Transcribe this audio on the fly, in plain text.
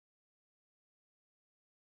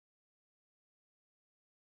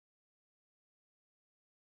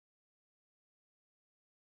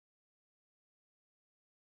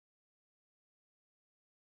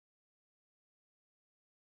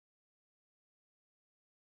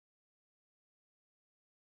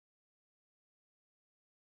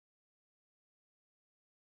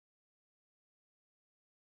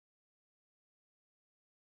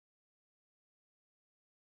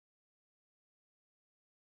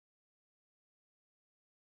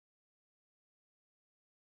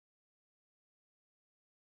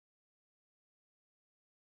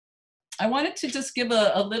I wanted to just give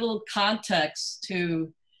a little context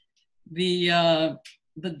to the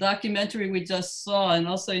documentary we just saw, and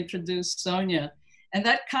also introduce Sonia. And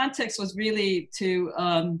that context was really to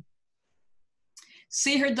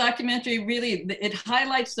see her documentary. Really, it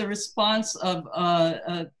highlights the response of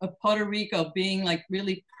Puerto Rico being like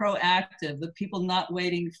really proactive, the people not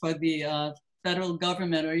waiting for the federal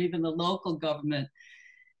government or even the local government.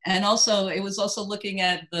 And also, it was also looking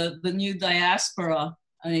at the new diaspora.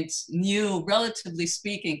 I mean, it's new, relatively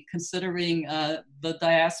speaking, considering the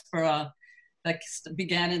diaspora that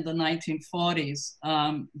began in the 1940s.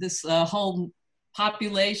 This whole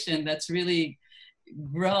population that's really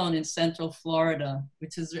grown in Central Florida,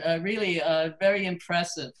 which is really very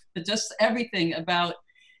impressive. But just everything about,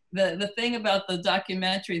 the thing about the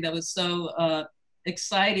documentary that was so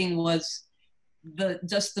exciting was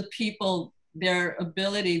just the people, their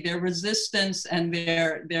ability, their resistance, and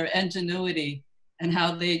their ingenuity, and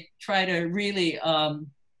how they try to really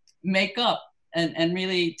make up and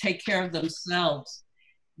really take care of themselves,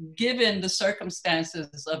 given the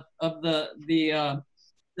circumstances of the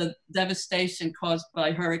devastation caused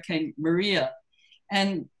by Hurricane Maria.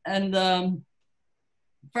 And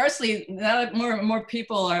firstly, now that more and more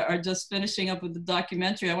people are just finishing up with the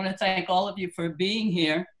documentary, I want to thank all of you for being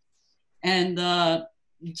here. And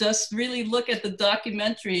just really look at the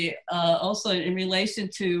documentary also in relation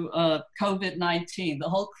to COVID-19, the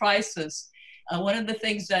whole crisis. One of the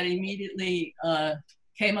things that immediately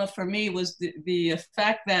came up for me was the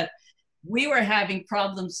fact that we were having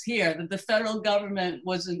problems here, that the federal government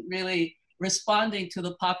wasn't really responding to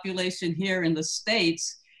the population here in the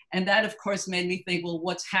States. And that, of course, made me think, well,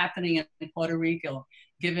 what's happening in Puerto Rico,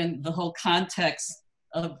 given the whole context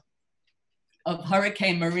of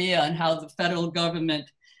Hurricane Maria and how the federal government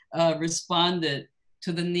responded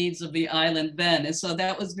to the needs of the island then. And so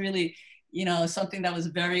that was really, you know, something that was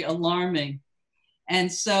very alarming.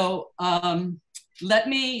 And so let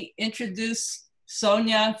me introduce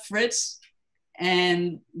Sonia Fritz,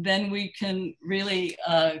 and then we can really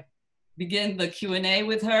begin the Q&A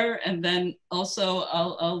with her. And then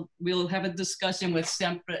also we'll have a discussion with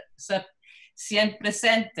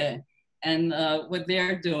SiemPResente and what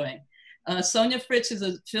they're doing. Sonia Fritz is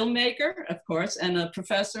a filmmaker, of course, and a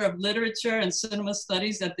professor of literature and cinema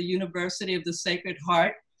studies at the University of the Sacred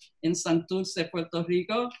Heart in Santurce, Puerto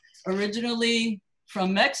Rico. Originally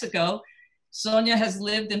from Mexico, Sonia has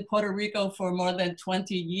lived in Puerto Rico for more than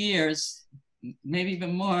 20 years, maybe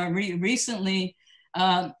even more. Recently,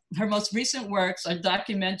 her most recent works are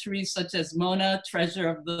documentaries such as Mona, Treasure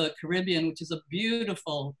of the Caribbean, which is a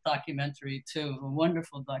beautiful documentary too, a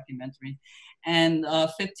wonderful documentary, and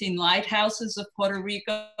 15 Lighthouses of Puerto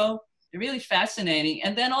Rico. They're really fascinating.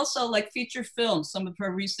 And then also like feature films. Some of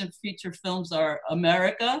her recent feature films are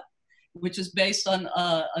America, which is based on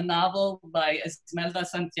a novel by Esmeralda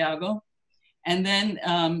Santiago, and then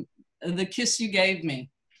The Kiss You Gave Me.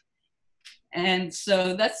 And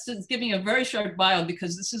so that's just giving a very short bio,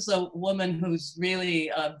 because this is a woman who's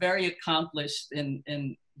really very accomplished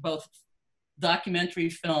in both documentary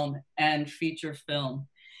film and feature film.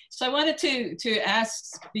 So I wanted to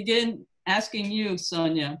begin asking you,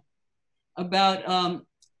 Sonia, about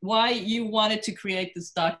why you wanted to create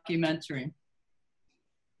this documentary.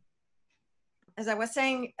 As I was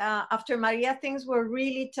saying, after Maria, things were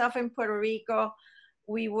really tough in Puerto Rico.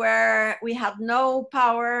 We had no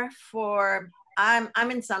power for,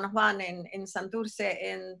 I'm in San Juan, in Santurce,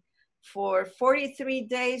 and for 43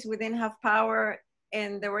 days we didn't have power.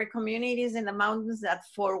 And there were communities in the mountains that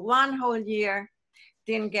for one whole year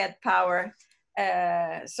didn't get power.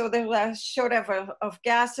 So there was short of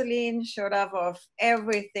gasoline, short of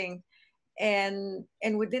everything. And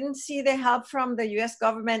we didn't see the help from the US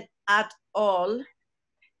government at all.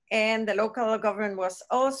 And the local government was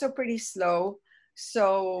also pretty slow.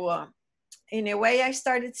 So in a way, I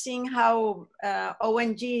started seeing how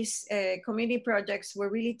ONGs, community projects, were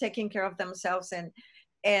really taking care of themselves,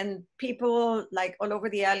 and people like all over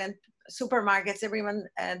the island, supermarkets, everyone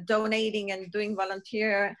donating and doing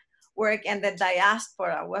volunteer work, and the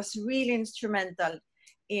diaspora was really instrumental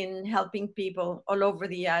in helping people all over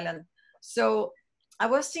the island. So I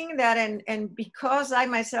was seeing that, and because I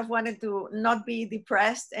myself wanted to not be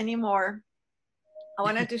depressed anymore, I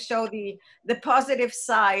wanted to show the positive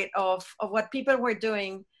side of what people were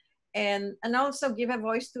doing, and also give a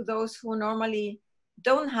voice to those who normally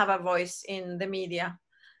don't have a voice in the media.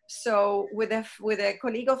 So with a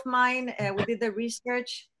colleague of mine, we did the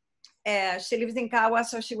research. She lives in Kawa,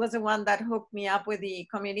 so she was the one that hooked me up with the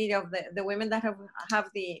community of the women that have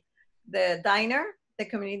the diner, the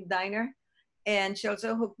community diner. And she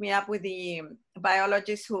also hooked me up with the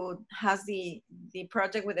biologist who has the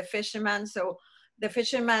project with the fishermen. So the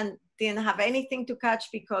fishermen didn't have anything to catch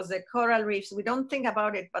because the coral reefs, we don't think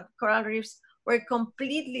about it, but coral reefs were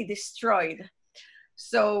completely destroyed.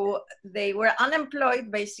 So they were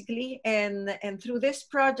unemployed basically. And through this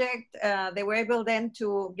project, they were able then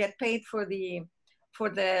to get paid for the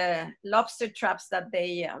lobster traps that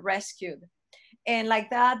they rescued. And like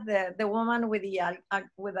that, the woman with the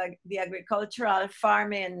agricultural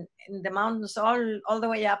farm in the mountains all the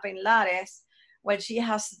way up in Lares, well, she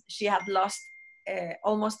had lost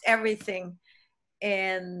almost everything.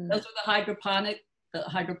 And those were the hydroponic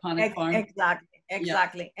farm.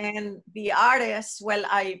 Exactly. Yeah. And the artists, well,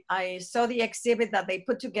 I saw the exhibit that they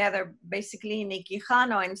put together, basically Nikki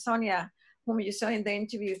Jano and Sonia, whom you saw in the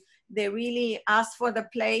interview. They really asked for the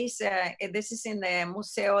place. This is in the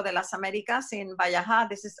Museo de las Americas in Valleja.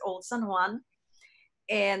 This is Old San Juan.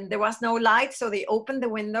 And there was no light, so they opened the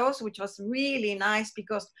windows, which was really nice,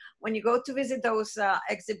 because when you go to visit those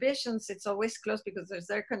exhibitions, it's always closed because there's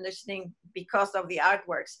air conditioning because of the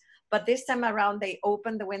artworks. But this time around, they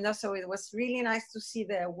opened the window, so it was really nice to see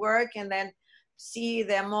the work and then see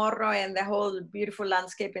the Morro and the whole beautiful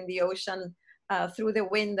landscape in the ocean through the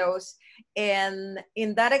windows. And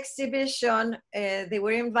in that exhibition, they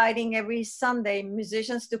were inviting every Sunday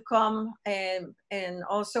musicians to come and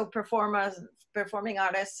also performing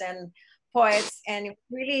artists and poets, and it's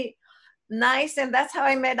really nice. And that's how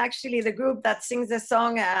I met actually the group that sings the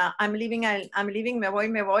song I'm leaving, me voy,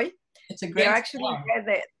 me voy. It's a great song.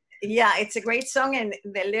 Yeah, it's a great song, and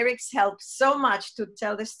the lyrics help so much to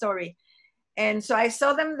tell the story. And so I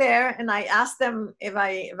saw them there, and I asked them if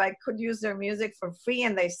I could use their music for free,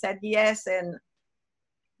 and they said yes. And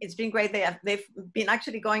it's been great. They've been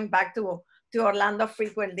actually going back to Orlando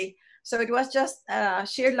frequently. So it was just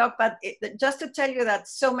sheer luck, but just to tell you that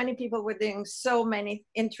so many people were doing so many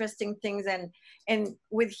interesting things, and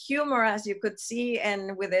with humor, as you could see,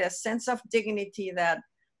 and with a sense of dignity that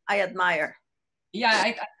I admire. Yeah,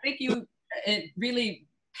 I think it really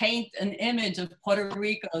paint an image of Puerto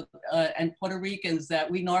Rico and Puerto Ricans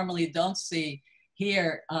that we normally don't see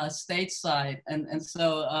here stateside. And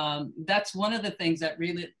so that's one of the things that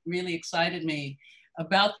really excited me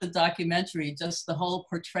about the documentary, just the whole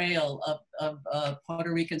portrayal of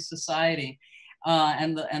Puerto Rican society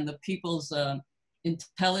and the people's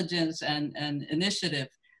intelligence and initiative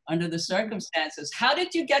under the circumstances. How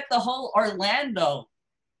did you get the whole Orlando,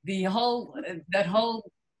 that whole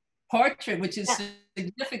portrait, which is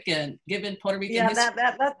significant given Puerto Rican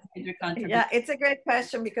history? Yeah, it's a great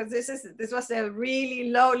question, because this was a really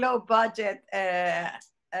low budget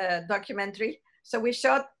documentary. So we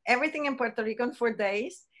shot everything in Puerto Rico in 4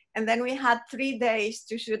 days, and then we had 3 days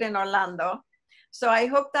to shoot in Orlando. So I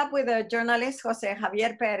hooked up with a journalist, Jose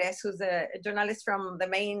Javier Perez, who's a journalist from the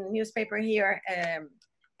main newspaper here,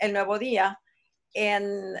 El Nuevo Dia.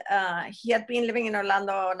 And he had been living in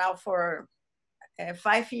Orlando now for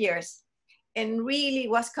 5 years, and really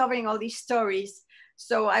was covering all these stories.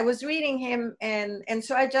 So I was reading him, and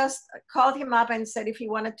so I just called him up and said if he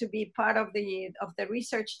wanted to be part of the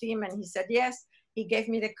research team, and he said yes. He gave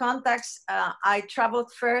me the contacts. I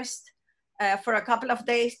traveled first for a couple of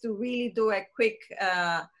days to really do a quick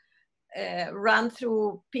run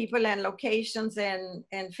through people and locations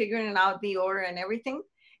and figuring out the order and everything.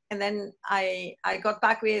 And then I got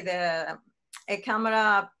back with a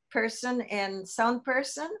camera person and sound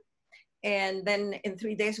person. And then in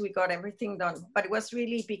 3 days, we got everything done. But it was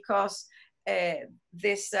really because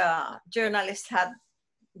this journalist had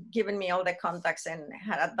given me all the contacts and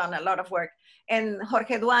had done a lot of work. And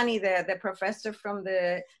Jorge Duani, the professor from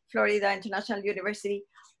the Florida International University,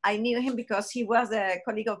 I knew him because he was a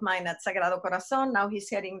colleague of mine at Sagrado Corazon. Now he's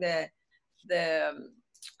heading the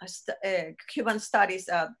Cuban studies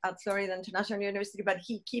at Florida International University, but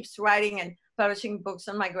he keeps writing and publishing books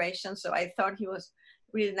on migration. So I thought he was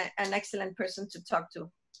really an excellent person to talk to.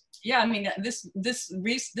 Yeah, I mean,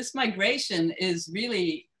 this migration is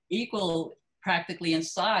really equal practically in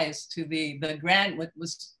size to the grand, what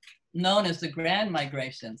was known as the Grand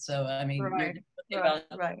Migration. So I mean, right.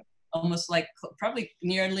 Almost like probably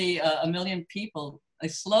nearly 1 million people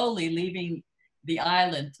slowly leaving the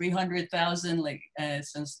island, 300,000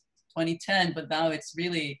 since 2010, but now it's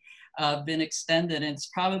really been extended, and it's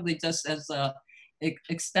probably just as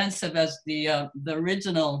extensive as the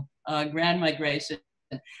original Grand Migration.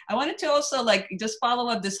 I wanted to also just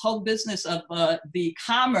follow up this whole business of the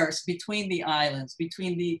commerce between the islands,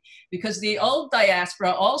 because the old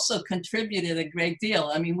diaspora also contributed a great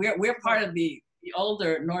deal. I mean, we're part of the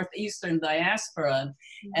older northeastern diaspora,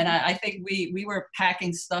 and I think we were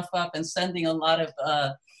packing stuff up and sending a lot of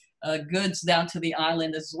goods down to the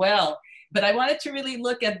island as well. But I wanted to really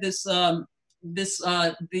look at this,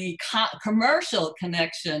 the commercial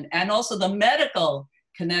connection and also the medical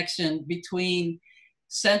connection between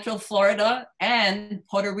Central Florida and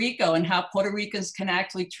Puerto Rico, and how Puerto Ricans can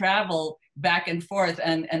actually travel back and forth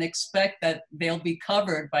and expect that they'll be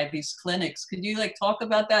covered by these clinics. Could you like talk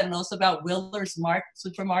about that, and also about Willer's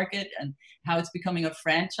supermarket and how it's becoming a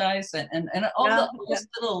franchise, and all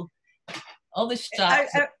the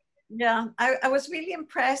shops? I was really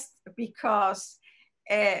impressed because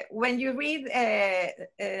when you read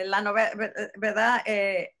La Novela,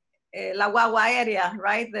 ¿verdad? La Guagua area,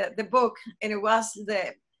 right? The book, and it was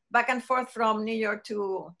the back and forth from New York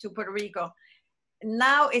to Puerto Rico.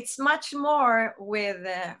 Now it's much more with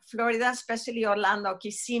Florida, especially Orlando,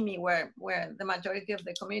 Kissimmee, where the majority of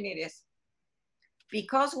the community is.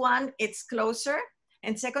 Because one, it's closer,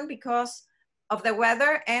 and second, because of the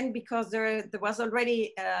weather, and because there was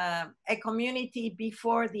already a community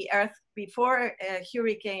before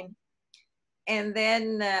hurricane. And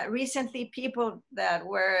then recently, people that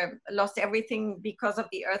lost everything because of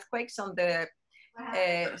the earthquakes on the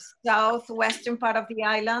southwestern part of the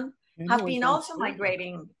island have been also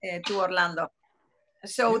migrating to Orlando.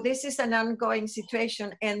 So this is an ongoing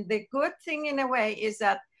situation. And the good thing in a way is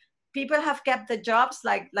that people have kept the jobs,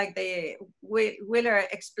 like Willer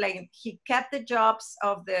explained. He kept the jobs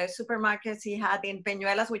of the supermarkets he had in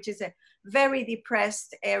Peñuelas, which is a very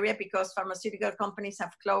depressed area because pharmaceutical companies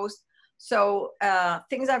have closed. So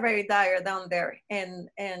things are very dire down there. And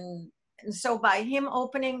so by him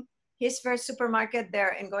opening his first supermarket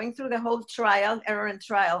there and going through the whole error and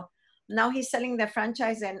trial, now he's selling the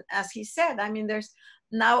franchise. And as he said, I mean, there's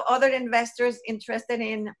now other investors interested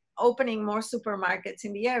in opening more supermarkets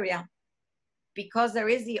in the area because there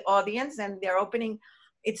is the audience, and they're opening.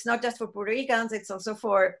 It's not just for Puerto Ricans, it's also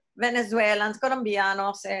for Venezuelans,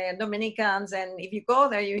 Colombianos, Dominicans. And if you go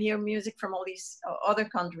there, you hear music from all these other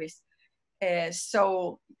countries.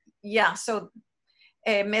 So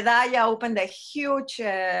Medalla opened a huge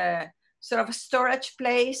sort of storage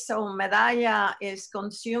place. So Medalla is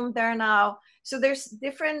consumed there now. So there's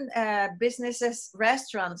different businesses,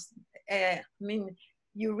 restaurants. I mean,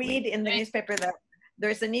 you read in the newspaper that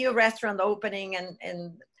there's a new restaurant opening.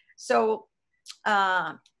 And so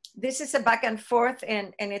this is a back and forth,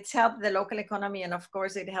 and it's helped the local economy. And of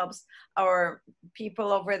course, it helps our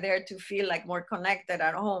people over there to feel like more connected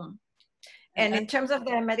at home. And in terms of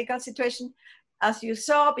the medical situation, as you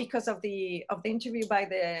saw, because of the interview by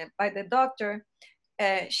the doctor,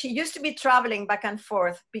 she used to be traveling back and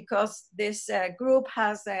forth because this group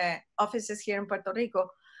has offices here in Puerto Rico.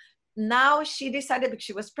 Now she decided, because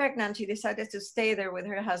she was pregnant, she decided to stay there with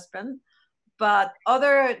her husband. But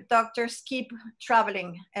other doctors keep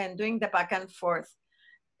traveling and doing the back and forth.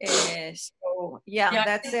 So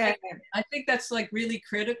that's it. I think that's like really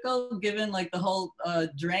critical, given like the whole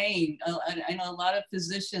drain. I know a lot of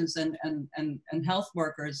physicians and health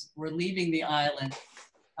workers were leaving the island,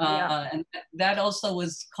 and that also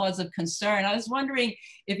was cause of concern. I was wondering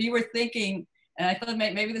if you were thinking, and I thought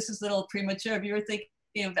maybe this is a little premature, if you were thinking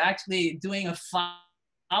of actually doing a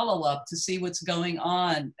follow-up to see what's going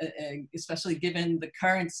on, especially given the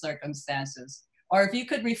current circumstances, or if you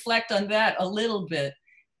could reflect on that a little bit,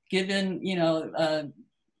 given, you know,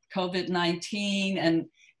 COVID-19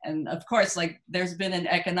 and of course, like there's been an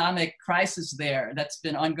economic crisis there that's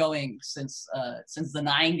been ongoing since the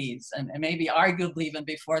 90s and maybe arguably even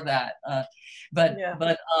before that. But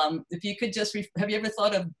if you could just, have you ever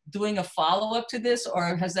thought of doing a follow-up to this,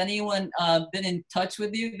 or has anyone been in touch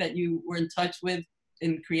with you that you were in touch with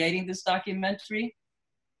in creating this documentary?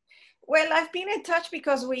 Well, I've been in touch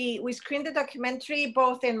because we screened the documentary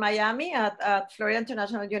both in Miami at Florida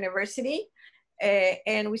International University,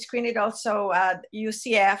 and we screened it also at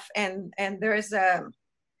UCF. And there's a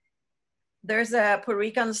Puerto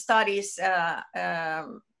Rican studies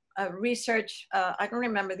research. I don't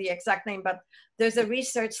remember the exact name, but there's a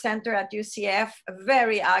research center at UCF,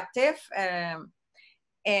 very active,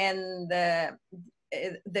 and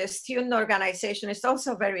the student organization is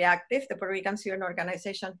also very active, the Puerto Rican Student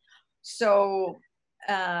Organization. So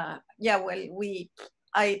I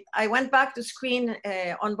went back to screen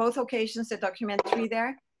on both occasions the documentary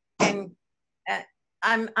there, and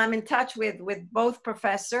I'm in touch with both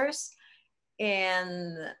professors,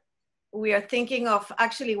 and we are thinking of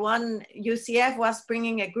actually UCF was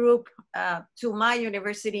bringing a group to my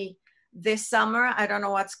university this summer. I don't know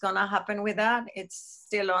what's gonna happen with that. It's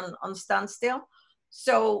still on standstill.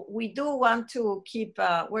 So we do want to keep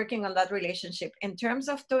working on that relationship. In terms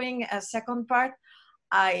of doing a second part,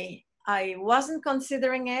 I wasn't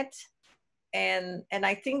considering it And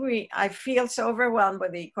I think I feel so overwhelmed by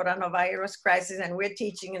the coronavirus crisis, and we're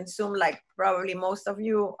teaching in Zoom like probably most of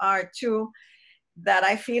you are too, that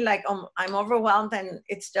I feel like I'm overwhelmed, and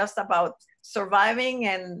it's just about surviving,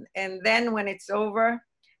 and then when it's over,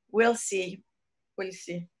 we'll see.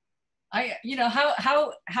 You know,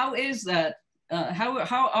 how is that?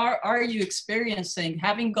 How are you experiencing,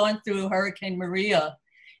 having gone through Hurricane Maria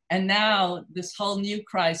and now this whole new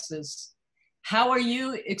crisis? How are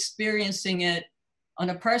you experiencing it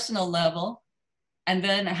on a personal level? And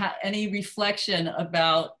then any reflection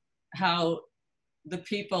about how the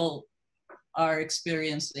people are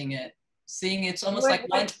experiencing it? Seeing it's almost like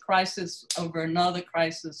one crisis over another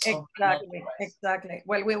crisis. Exactly.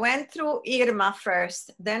 Well, we went through Irma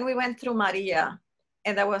first, then we went through Maria,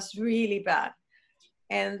 and that was really bad.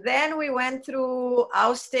 And then we went through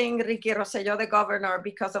ousting Ricky Rosselló, the governor,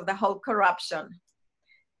 because of the whole corruption.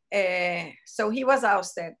 So he was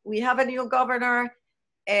ousted. We have a new governor,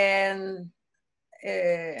 and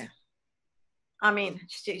I mean,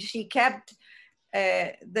 she kept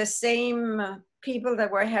the same people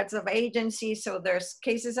that were heads of agencies. So there's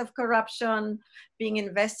cases of corruption being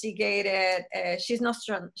investigated. She's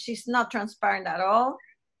not transparent at all.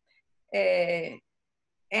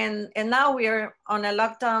 And now we're on a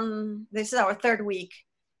lockdown. This is our third week,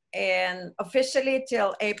 and officially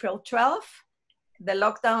till April 12th. The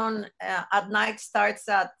lockdown at night starts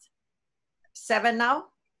at 7 now,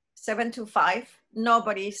 7 to 5.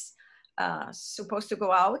 Nobody's supposed to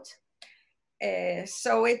go out.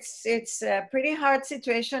 So it's a pretty hard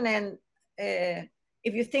situation. And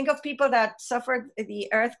if you think of people that suffered the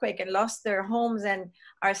earthquake and lost their homes and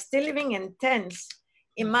are still living in tents,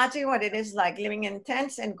 imagine what it is like living in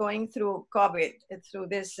tents and going through COVID, through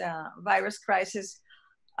this virus crisis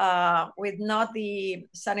with not the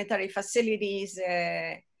sanitary facilities.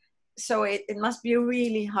 So it must be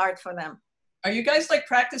really hard for them. Are you guys like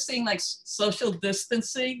practicing like social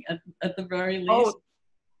distancing at the very least? Oh,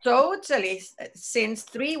 totally. Since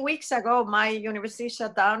 3 weeks ago, my university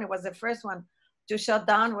shut down. It was the first one to shut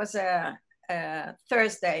down, was a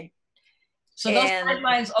Thursday. So those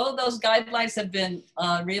guidelines, all of those guidelines have been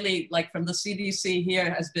really, like from the CDC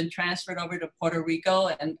here, has been transferred over to Puerto Rico,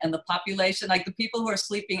 and the population, like the people who are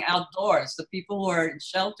sleeping outdoors, the people who are in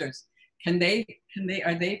shelters, are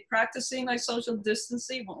they practicing like social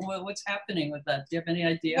distancing? What's happening with that? Do you have any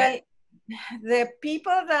idea? Well, the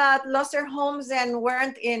people that lost their homes and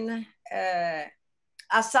weren't in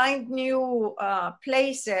assigned new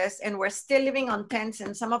places and were still living on tents,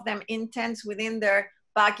 and some of them in tents within their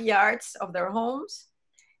backyards of their homes,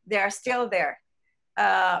 they are still there.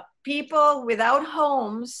 People without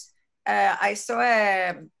homes, I saw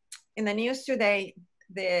in the news today,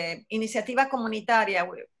 the Iniciativa Comunitaria,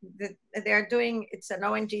 they're doing, it's an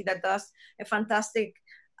ONG that does a fantastic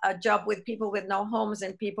job with people with no homes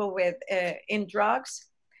and people with in drugs.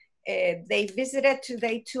 They visited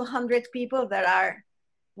today 200 people that are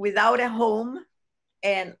without a home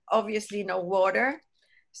and obviously no water.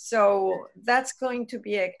 So that's going to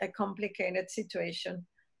be a complicated situation.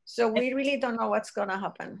 So we really don't know what's going to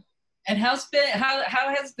happen. And how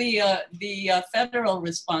has the federal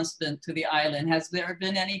response been to the island? Has there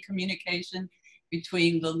been any communication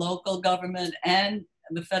between the local government and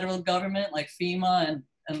the federal government, like FEMA and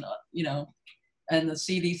you know, and the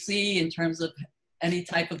CDC, in terms of any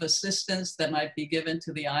type of assistance that might be given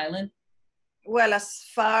to the island? Well, as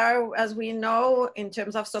far as we know, in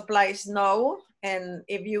terms of supplies, no. And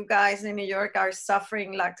if you guys in New York are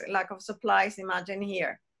suffering lack of supplies, imagine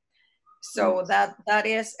here. So that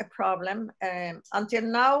is a problem. Until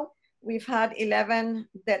now, we've had 11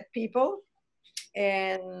 dead people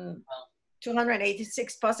and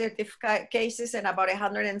 286 positive cases and about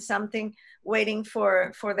 100 and something waiting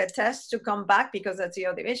for the tests to come back, because that's the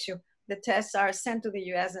other issue. The tests are sent to the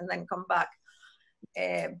US and then come back.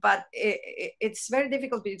 But it's very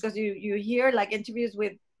difficult because you hear like interviews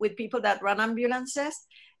with people that run ambulances.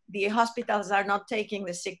 The hospitals are not taking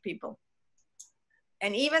the sick people.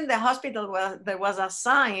 And even the hospital that was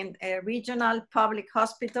assigned, a regional public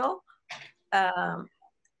hospital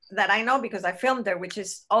that I know because I filmed there, which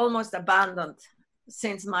is almost abandoned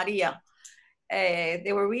since Maria.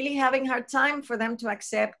 They were really having a hard time for them to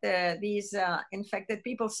accept these infected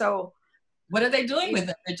people. So what are they doing with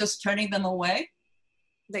them? They're just turning them away?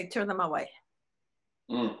 They turn them away.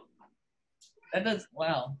 Mm. That is,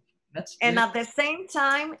 wow. That's and at the same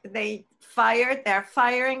time, they're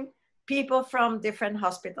firing people from different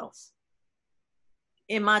hospitals.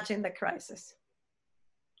 Imagine the crisis.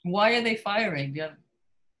 Why are they firing? Yeah.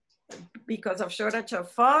 Because of shortage of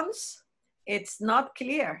funds. It's not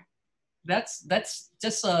clear. That's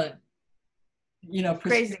just a you know,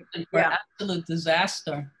 Crazy. for Yeah. absolute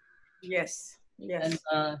disaster. Yes. Yes.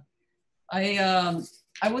 And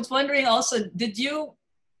I was wondering also,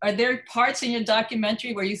 are there parts in your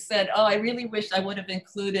documentary where you said, oh, I really wish I would have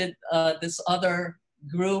included this other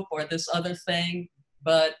group or this other thing,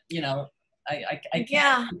 but you know, I can't.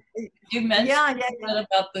 Yeah. You mentioned Yeah.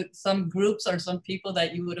 about some groups or some people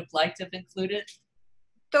that you would have liked to have included?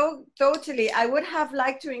 Totally. I would have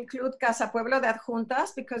liked to include Casa Pueblo de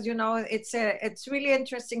Adjuntas because, you know, it's really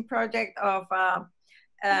interesting project of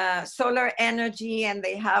solar energy, and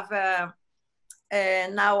they have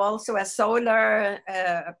now also a solar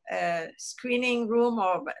screening room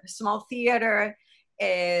or small theater.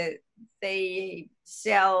 They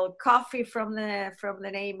sell coffee from the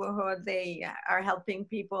neighborhood. They are helping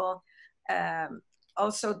people,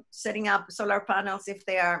 also setting up solar panels if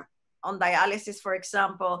they are on dialysis, for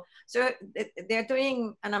example. So they're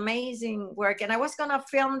doing an amazing work. And I was gonna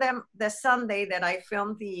film them the Sunday that I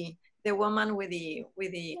filmed the woman with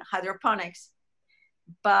the hydroponics,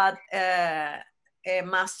 but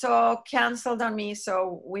Maso canceled on me,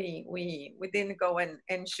 so we didn't go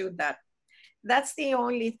and shoot that. That's the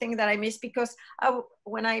only thing that I missed, because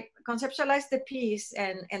when I conceptualized the piece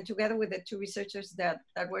and together with the two researchers that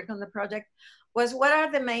worked on the project, was what are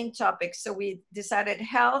the main topics? So we decided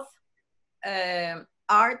health,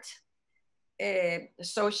 art,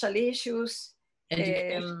 social issues,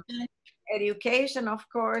 education, of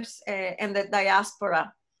course, and the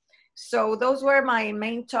diaspora. So those were my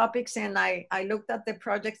main topics, and I looked at the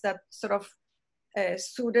projects that sort of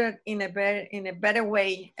suited in a better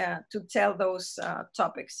way to tell those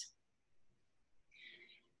topics.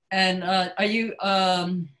 And are you?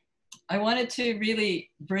 I wanted to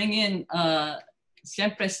really bring in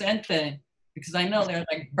SiemPResente, because I know they're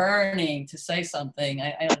like burning to say something.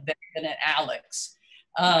 I know David and Alex.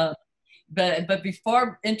 But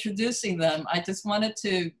before introducing them, I just wanted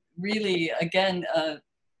to really, again,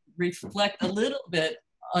 reflect a little bit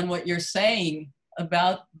on what you're saying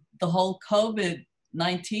about the whole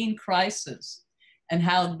COVID-19 crisis and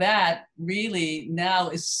how that really now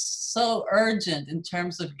is so urgent in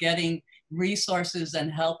terms of getting resources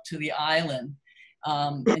and help to the island.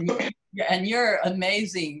 And you're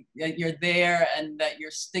amazing that you're there and that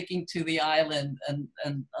you're sticking to the island and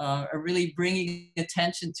are really bringing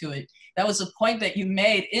attention to it. That was a point that you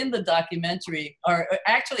made in the documentary, or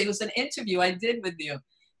actually it was an interview I did with you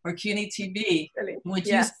for CUNY TV, in which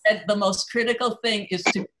you said the most critical thing is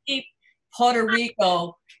to keep Puerto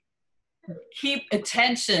Rico, keep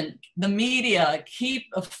attention, the media, keep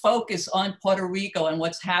a focus on Puerto Rico and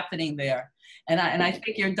what's happening there. And I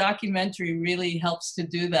think your documentary really helps to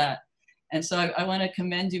do that. And so I want to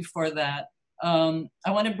commend you for that. I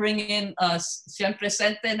want to bring in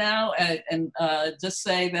SiemPResente now and just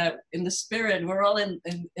say that in the spirit, we're all in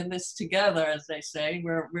this together, as they say.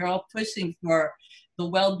 We're all pushing for the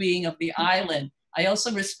well-being of the island. I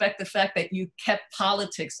also respect the fact that you kept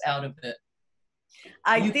politics out of it.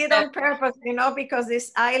 I did on purpose, you know, because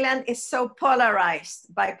this island is so polarized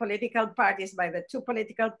by political parties, by the two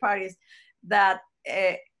political parties, that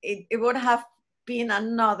it would have been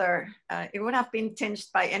it would have been tinged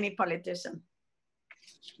by any politician.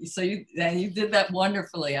 So you did that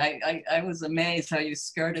wonderfully. I was amazed how you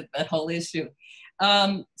skirted that whole issue.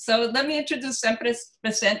 So let me introduce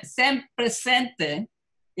SiemPResente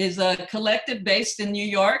is a collective based in New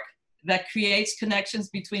York that creates connections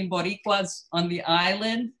between Boricuas on the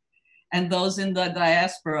island and those in the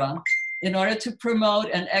diaspora in order to promote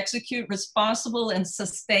and execute responsible and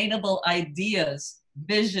sustainable ideas,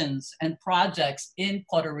 visions, and projects in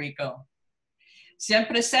Puerto Rico.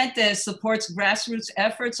 SiemPResente supports grassroots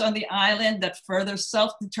efforts on the island that further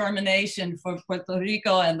self-determination for Puerto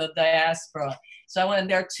Rico and the diaspora. So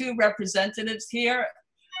there are two representatives here,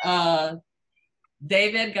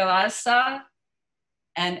 David Galarza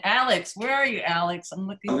and Alex. Where are you, Alex? I'm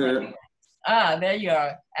looking for you. Ah, there you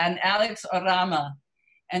are. And Alex Orama.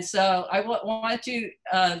 And so I want you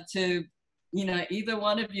to, you know, either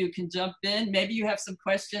one of you can jump in. Maybe you have some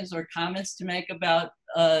questions or comments to make about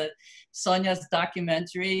Sonia's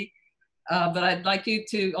documentary. But I'd like you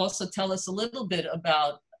to also tell us a little bit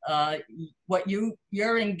about what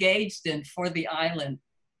you're engaged in for the island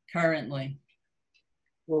currently.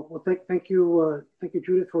 Well, thank you,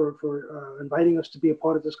 Judith, for inviting us to be a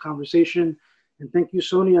part of this conversation, and thank you,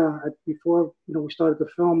 Sonia. Before we started the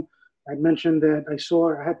film, I mentioned that I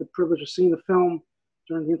had the privilege of seeing the film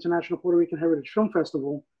during the International Puerto Rican Heritage Film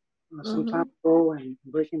Festival some time ago, and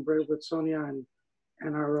breaking bread with Sonia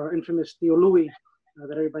and our infamous Tío Louis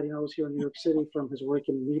that everybody knows here in New York City from his work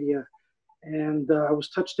in media. And I was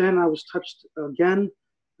touched then, I was touched again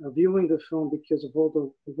viewing the film because of all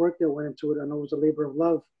the work that went into it. I know it was a labor of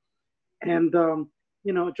love. And,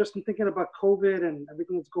 you know, just in thinking about COVID and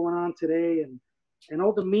everything that's going on today and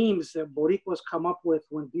all the memes that Boricuas come up with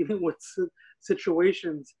when dealing with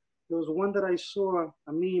situations, there was one that I saw,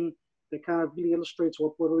 a meme that kind of really illustrates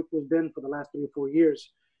what Puerto Rico has been for the last 3 or 4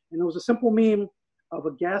 years. And it was a simple meme of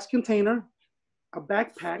a gas container, a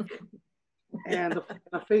backpack, and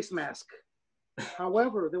a face mask.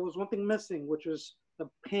 However, there was one thing missing, which was the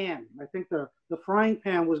pan. I think the frying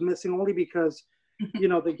pan was missing only because, you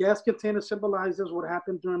know, the gas container symbolizes what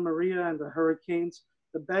happened during Maria and the hurricanes.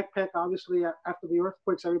 The backpack, obviously, after the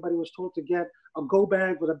earthquakes, everybody was told to get a go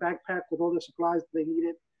bag with a backpack with all the supplies they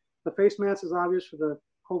needed. The face mask is obvious for the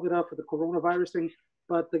COVID, for the coronavirus thing.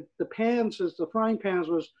 But the pans, the frying pans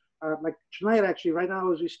was like tonight, actually, right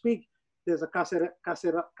now as we speak, there's a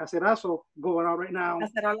caserazo going on right now.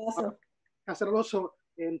 Cacerolazo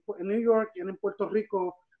in New York and in Puerto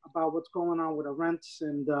Rico about what's going on with the rents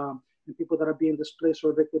and people that are being displaced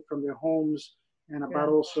or evicted from their homes, and about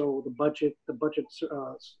also the budget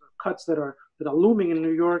cuts that are looming in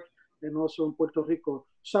New York and also in Puerto Rico.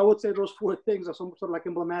 So I would say those 4 things are sort of like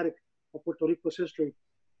emblematic of Puerto Rico's history,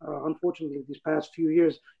 unfortunately, these past few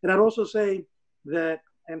years. And I'd also say that,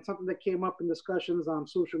 and something that came up in discussions on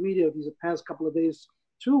social media these past couple of days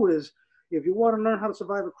too, is if you want to learn how to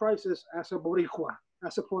survive a crisis, ask a Boricua,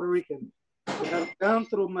 ask a Puerto Rican. Having gone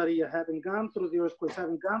through Maria, having gone through the earthquakes,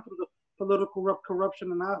 having gone through the political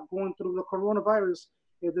corruption, and now going through the coronavirus,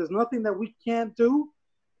 if there's nothing that we can't do,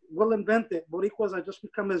 we'll invent it. Boricuas are just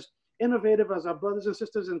become as innovative as our brothers and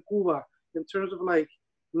sisters in Cuba in terms of like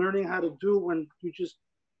learning how to do when you just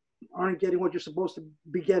aren't getting what you're supposed to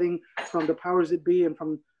be getting from the powers that be and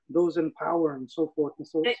from those in power and so forth. And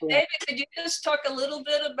so, David, could you just talk a little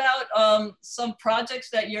bit about some projects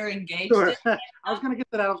that you're engaged in? I was going to get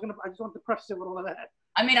to that. I just want to preface it with all of that.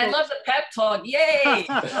 I mean, I love the pep talk. Yay!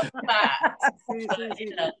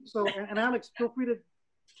 So, and Alex, feel free to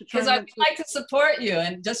because I'd like to support you,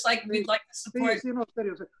 and just like we'd like to support.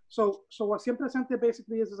 So what SiemPResente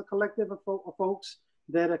basically is a collective of folks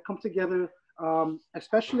that come together,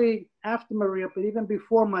 especially after Maria, but even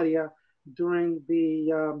before Maria, during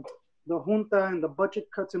the junta and the budget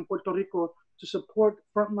cuts in Puerto Rico to support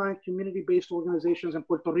frontline community-based organizations in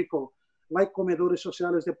Puerto Rico, like Comedores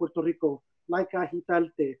Sociales de Puerto Rico, like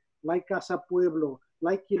Agitalte, like Casa Pueblo,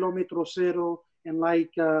 like Kilómetro Cero, and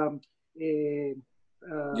like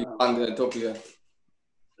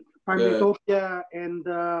Utopia, and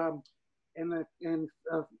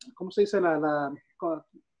 ¿cómo se dice la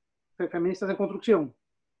feministas en construcción?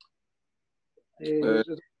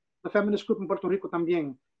 The feminist group in Puerto Rico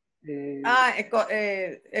también.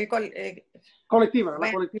 Colectiva,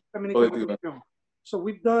 la colectiva feminista en construcción. So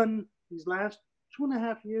we've done these last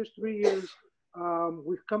 2.5 years, 3 years,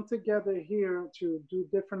 we've come together here to do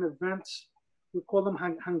different events. We call them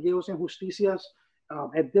jangueos and justicias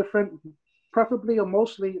at different, preferably or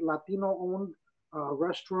mostly Latino-owned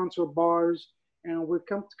restaurants or bars. And we're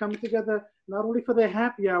coming together not only for the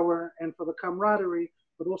happy hour and for the camaraderie,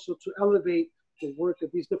 but also to elevate the work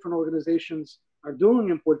that these different organizations are doing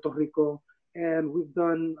in Puerto Rico. And we've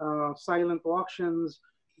done silent auctions,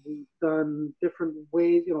 we've done different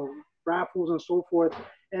ways, you know, raffles and so forth.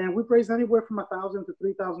 And we've raised anywhere from $1,000 to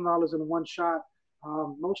 $3,000 in one shot.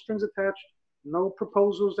 No strings attached, no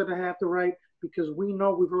proposals that I have to write, because we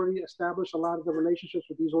know we've already established a lot of the relationships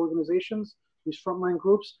with these organizations, these frontline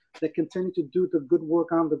groups that continue to do the good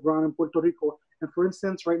work on the ground in Puerto Rico. And for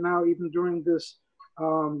instance, right now, even during this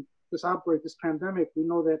this outbreak, this pandemic, we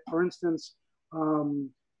know that, for instance,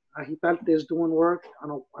 Agitalte is doing work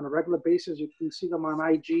on a regular basis. You can see them on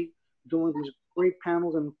IG doing these great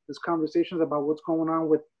panels and these conversations about what's going on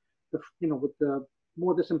with the, you know, with the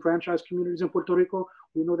more disenfranchised communities in Puerto Rico.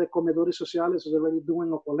 We know that Comedores Sociales is already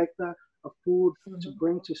doing a colecta of food to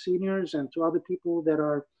bring to seniors and to other people that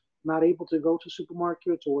are not able to go to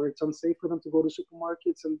supermarkets, or it's unsafe for them to go to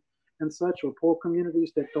supermarkets and such, or poor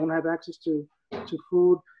communities that don't have access to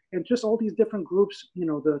food. And just all these different groups, you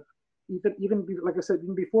know, even like I said,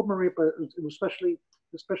 even before Maria, but it was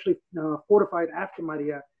especially fortified after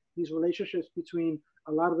Maria, these relationships between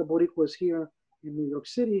a lot of the Boricuas here in New York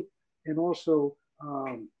City, and also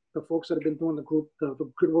the folks that have been doing the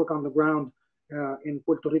good work on the ground in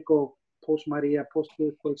Puerto Rico post Maria, post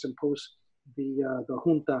earthquakes, and post the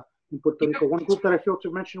junta in Puerto Rico. One group that I failed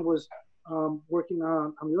to mention was working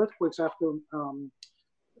on the earthquakes after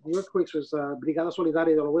the earthquakes was Brigada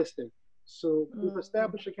Solidaria del Oeste. So we've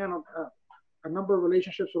established again a number of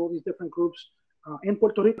relationships with all these different groups in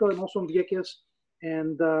Puerto Rico and also in Vieques,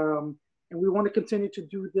 and we want to continue to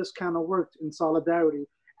do this kind of work in solidarity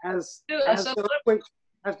as the earthquakes.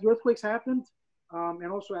 as the earthquakes happened,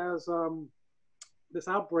 and also as this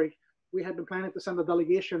outbreak, we had been planning to send a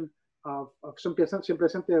delegation of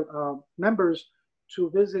SiemPResente members to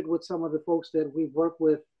visit with some of the folks that we've worked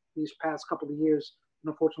with these past couple of years.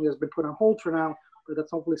 And unfortunately, has been put on hold for now, but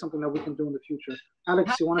that's hopefully something that we can do in the future.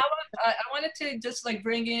 Alex, you want to? I wanted to just like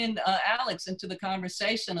bring in Alex into the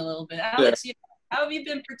conversation a little bit. Alex, how have you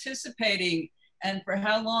been participating, and for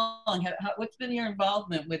how long? What's been your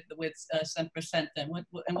involvement with SiemPResente,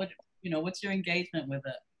 and what's your engagement with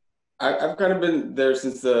it? I've kind of been there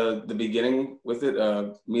since the beginning with it.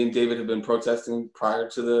 Me and David have been protesting prior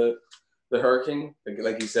to the hurricane,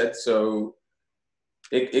 like you said. So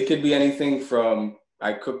it could be anything from,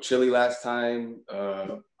 I cooked chili last time.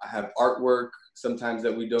 I have artwork sometimes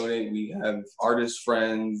that we donate. We have artist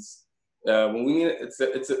friends. When we mean it,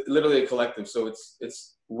 it's literally a collective. So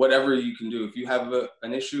it's whatever you can do. If you have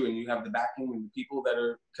an issue and you have the backing and the people that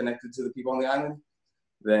are connected to the people on the island,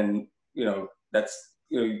 then that's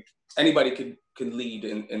anybody could lead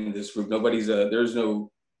in this group. There's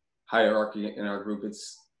no hierarchy in our group.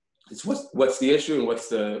 It's what's the issue and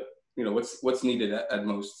what's needed at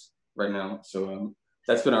most right now. So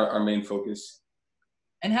that's been our main focus.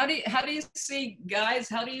 And how do you see, guys?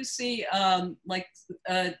 How do you see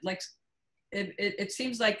it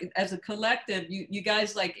seems like as a collective, you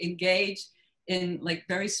guys like engage in like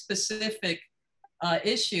very specific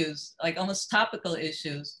issues, like almost topical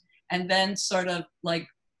issues, and then sort of like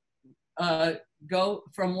go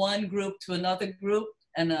from one group to another group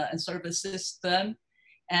and sort of assist them.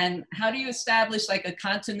 And how do you establish like a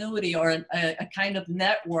continuity or a kind of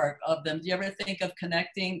network of them? Do you ever think of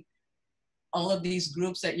connecting all of these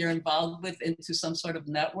groups that you're involved with into some sort of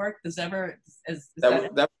network? That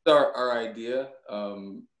was our idea.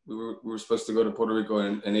 We were supposed to go to Puerto Rico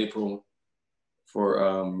in April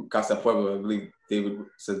for Casa Pueblo. I believe David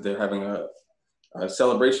said they're having a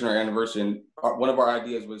celebration or anniversary. And one of our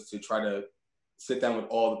ideas was to try to sit down with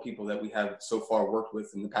all the people that we have so far worked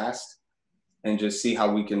with in the past and just see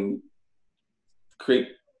how we can create,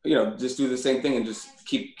 just do the same thing and just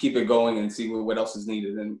keep it going and see what else is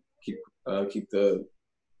needed and keep the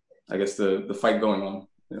fight going on,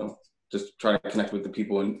 just try to connect with the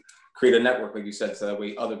people and create a network, like you said, so that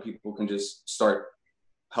way other people can just start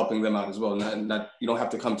helping them out as well. Not you don't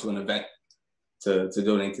have to come to an event to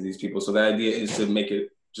donate to these people. So the idea is to make it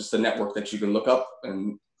just a network that you can look up,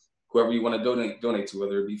 and whoever you want to donate to,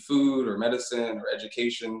 whether it be food or medicine or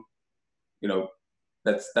education,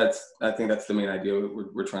 I think that's the main idea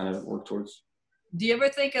we're trying to work towards. Do you ever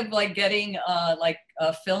think of like getting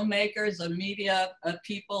filmmakers or media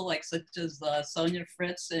people like such as Sonia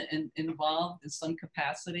Fritz involved in some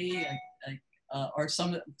capacity, or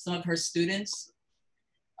some of her students,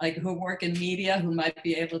 like who work in media, who might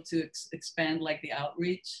be able to expand like the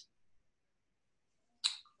outreach?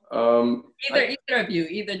 Either of you,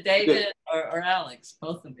 either David or Alex,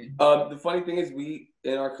 both of you. The funny thing is,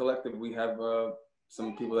 in our collective, we have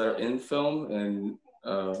some people that are in film and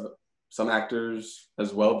some actors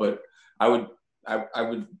as well, but I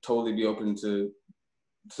would totally be open to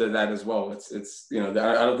that as well. It's I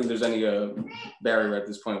don't think there's any barrier at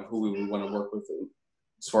this point of who we would want to work with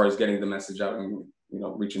as far as getting the message out and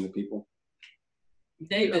reaching the people.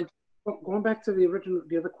 David, going back to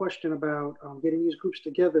the other question about getting these groups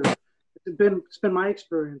together, it's been my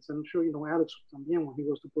experience, and I'm sure Alex también when he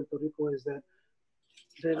goes to Puerto Rico, is that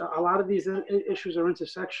a lot of these issues are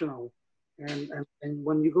intersectional. And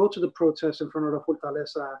when you go to the protests in front of the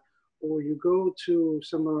Fortaleza, or you go to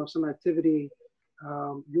some activity,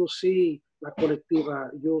 you'll see La Colectiva,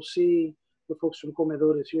 you'll see the folks from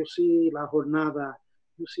Comedores, you'll see La Jornada,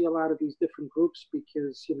 you'll see a lot of these different groups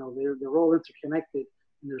because they're all interconnected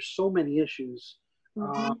and there's so many issues.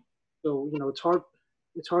 So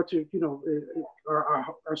it's hard to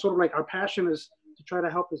our sort of like our passion is to try to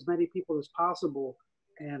help as many people as possible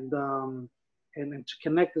and to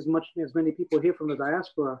connect as many people here from the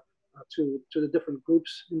diaspora to the different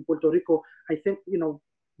groups in Puerto Rico. I think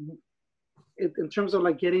in terms of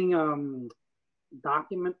like getting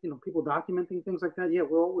people documenting things like that. Yeah,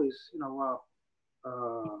 we're always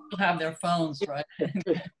people have their phones, right?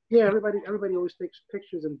 Yeah, everybody always takes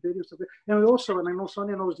pictures and videos of it. And we also, and I know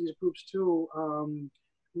Sonia knows these groups too.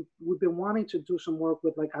 We've been wanting to do some work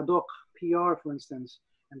with like ad hoc PR, for instance.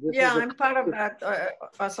 Yeah, I'm part of that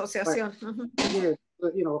association. Yeah,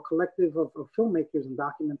 a collective of filmmakers and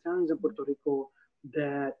documentarians in Puerto Rico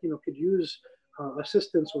that could use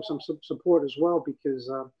assistance or some support as well, because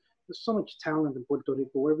there's so much talent in Puerto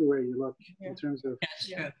Rico everywhere you look in terms of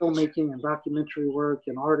filmmaking and documentary work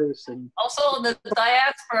and artists, and also the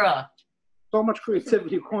diaspora. So much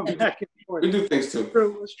creativity going back and forth. We do things too.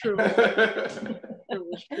 It's true. It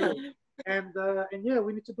was true. And yeah,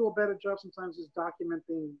 we need to do a better job sometimes just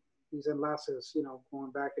documenting these enlaces, you know,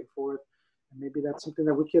 going back and forth. And maybe that's something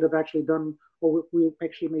that we could have actually done, or we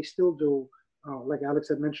actually may still do. Like Alex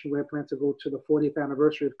had mentioned, we had planned to go to the 40th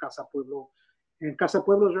anniversary of Casa Pueblo. And Casa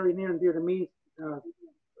Pueblo is very near and dear to me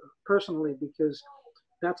personally, because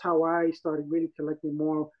that's how I started really connecting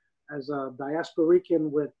more as a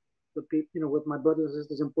diasporican with the people, you know, with my brothers and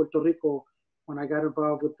sisters in Puerto Rico when I got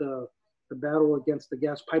involved with the battle against the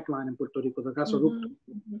gas pipeline in Puerto Rico, the gasoducto.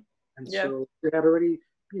 And so we had already,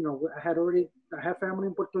 you know, I had family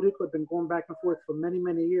in Puerto Rico. I'd been going back and forth for many,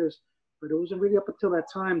 many years, but it wasn't really up until that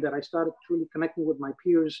time that I started truly connecting with my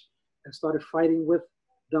peers and started fighting with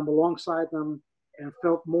them, alongside them, and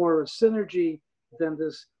felt more synergy than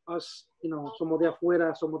this us, you know, somos de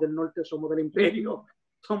afuera, somos del norte, somos del imperio,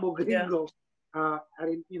 somos gringos. I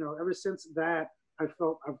didn't, you know, ever since that, I've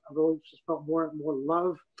always just felt more and more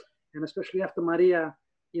love, and especially after Maria,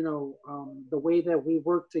 you know, the way that we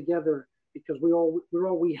worked together, because we're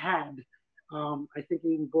all we had. I think it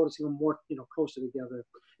even brought us even more, you know, closer together.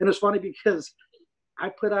 And it's funny because I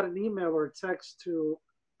put out an email or a text to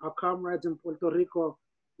our comrades in Puerto Rico,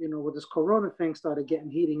 you know, with this Corona thing started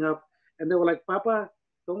heating up, and they were like, "Papa,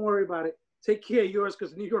 don't worry about it. Take care of yours,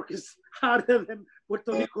 because New York is hotter than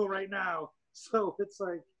Puerto Rico right now." So it's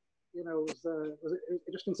like, you know, it was an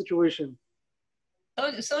interesting situation.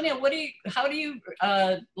 Oh, Sonia, how do you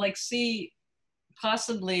like see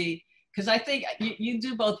possibly, because I think you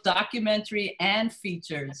do both documentary and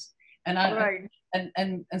features, and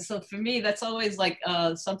and so for me that's always like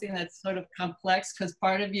something that's sort of complex, because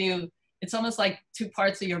part of you, it's almost like two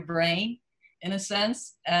parts of your brain in a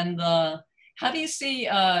sense. And how do you see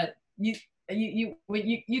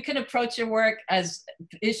you can approach your work as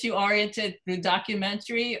issue oriented through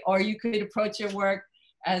documentary, or you could approach your work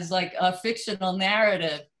as like a fictional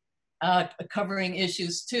narrative covering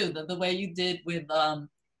issues too, the way you did with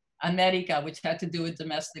America, which had to do with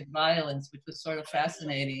domestic violence, which was sort of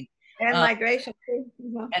fascinating. And migration too.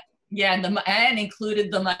 And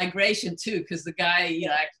included the migration too, because the guy, you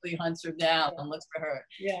know, actually hunts her down and looks for her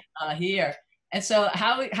here. And so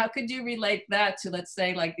how could you relate that to, let's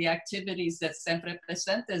say, like the activities that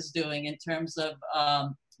SiemPResente is doing in terms of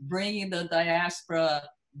bringing the diaspora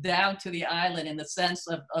down to the island, in the sense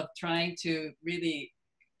of trying to really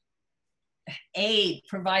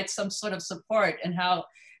provide some sort of support, and how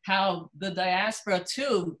the diaspora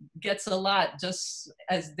too gets a lot, just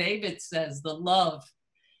as David says, the love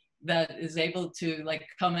that is able to like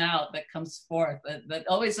come out, that comes forth, that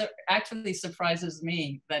always actually surprises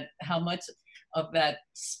me, that how much of that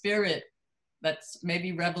spirit that's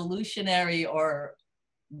maybe revolutionary, or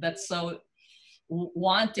that's so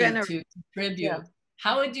wanting to contribute.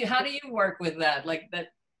 How do you work with that, like that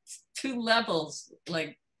two levels,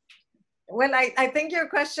 like? Well, I think your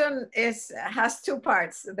question has two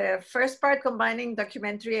parts. The first part, combining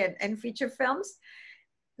documentary and feature films.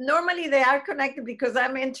 Normally they are connected, because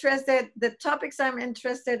I'm interested, the topics I'm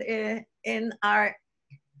interested in are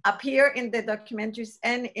appear in the documentaries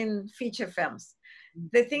and in feature films.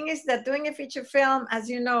 The thing is that doing a feature film, as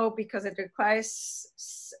you know, because it requires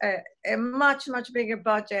a much bigger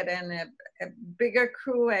budget and a bigger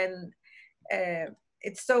crew, and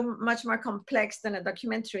it's so much more complex than a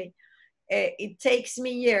documentary. It takes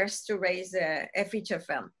me years to raise a feature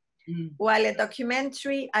film. While a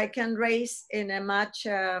documentary I can raise in a much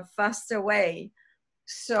faster way.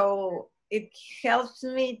 So it helps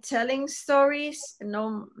me telling stories,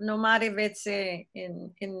 no matter if it's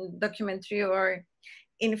in documentary or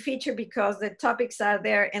in feature, because the topics are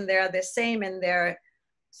there and they are the same, and they're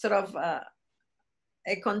sort of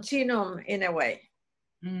a continuum in a way.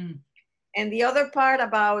 And the other part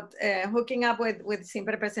about hooking up with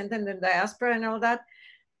SiemPResente and the diaspora and all that,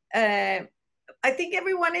 I think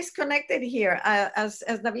everyone is connected here. As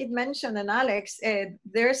David mentioned, and Alex,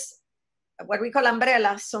 there's what we call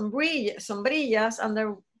umbrellas, sombrillas,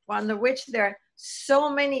 under which there are so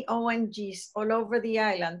many ONGs all over the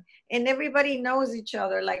island, and everybody knows each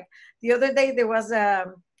other. Like the other day, there was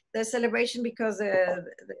the celebration because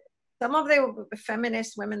some of the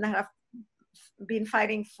feminist women that have been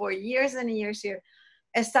fighting for years and years here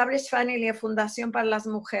established finally a Fundación para las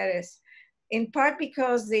Mujeres, in part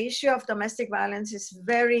because the issue of domestic violence is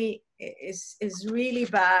really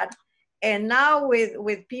bad. And now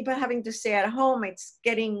with people having to stay at home, it's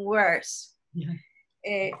getting worse.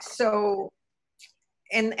 So,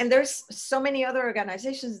 and there's so many other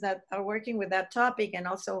organizations that are working with that topic, and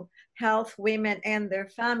also health, women and their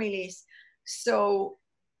families. So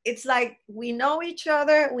it's like we know each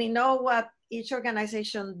other, we know what each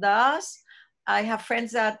organization does. I have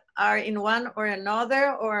friends that are in one or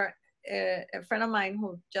another, or a friend of mine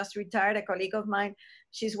who just retired, a colleague of mine.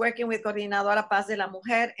 She's working with Coordinadora Paz de la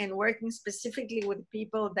Mujer and working specifically with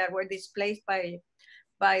people that were displaced by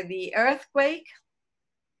the earthquake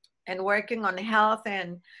and working on health.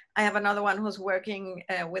 And I have another one who's working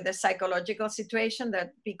with a psychological situation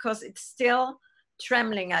that because it's still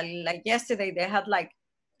trembling. Like yesterday, they had like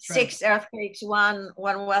 6 earthquakes. One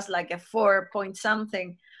was like a 4 point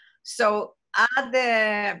something. So add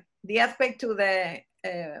the earthquake to the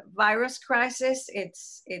virus crisis,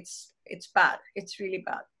 it's bad. It's really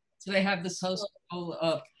bad. So they have this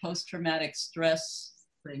post-traumatic stress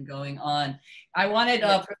thing going on. I wanted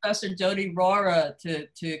Professor Jody Rora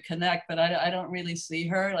to connect, but I don't really see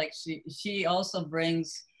her. Like she also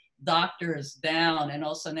brings doctors down, and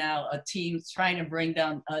also now a team trying to bring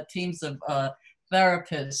down teams of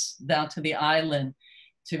therapists down to the island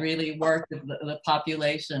to really work with the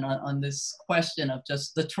population on this question of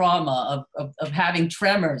just the trauma of having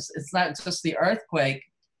tremors. It's not just the earthquake,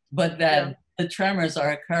 but that the tremors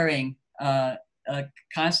are occurring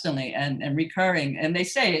constantly and recurring. And they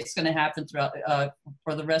say it's going to happen throughout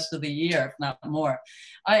for the rest of the year, if not more.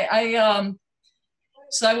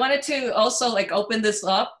 So I wanted to also like open this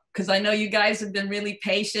up, because I know you guys have been really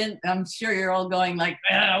patient. I'm sure you're all going like,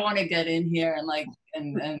 I want to get in here and like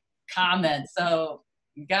and comment. So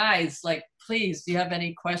guys, like, please, do you have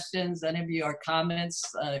any questions, any of you, or comments?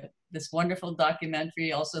 This wonderful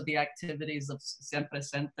documentary, also the activities of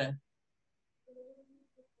SiemPResente.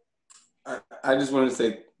 I just wanted to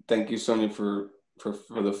say thank you, Sonia, for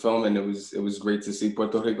the film, and it was great to see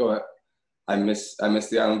Puerto Rico. I miss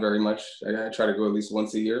the island very much. I try to go at least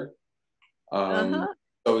once a year.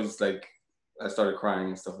 So it's like I started crying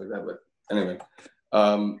and stuff like that. But anyway,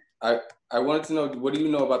 I wanted to know, what do you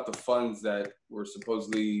know about the funds that were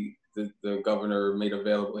supposedly the governor made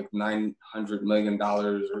available, like $900 million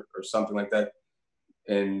or something like that,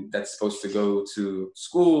 and that's supposed to go to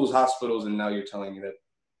schools, hospitals, and now you're telling me that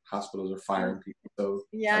hospitals are firing people. So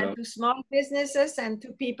yeah, to small businesses and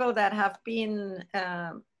to people that have been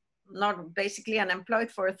not basically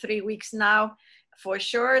unemployed for 3 weeks now, for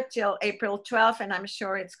sure, till April 12th, and I'm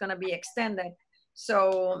sure it's going to be extended.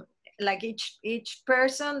 So like each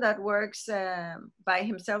person that works by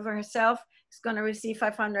himself or herself is going to receive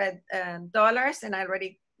 $500, and I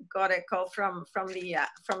already got a call from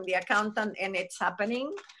the accountant, and it's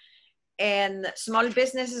happening. And small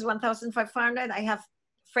businesses, 1,500. I have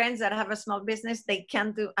friends that have a small business. They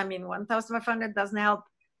can't do. I mean, 1,500 doesn't help.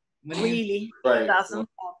 Really, right. Doesn't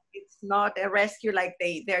help. It's not a rescue like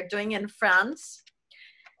they're doing in France.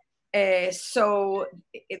 So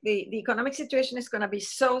the economic situation is going to be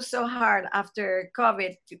so hard after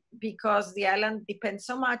COVID, because the island depends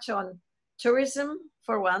so much on tourism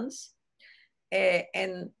for once,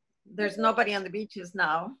 and there's nobody on the beaches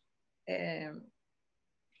now.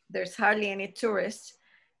 There's hardly any tourists.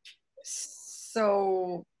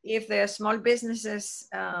 So if the small businesses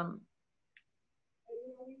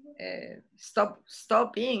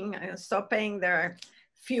stop paying their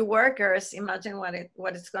few workers, imagine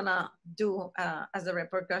what it's gonna do as a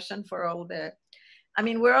repercussion for all the, I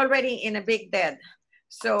mean, we're already in a big debt.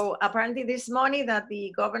 So apparently this money that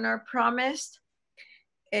the governor promised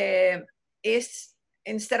is,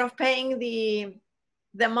 instead of paying the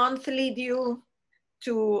monthly due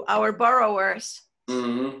to our borrowers,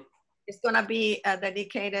 it's gonna be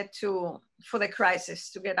dedicated for the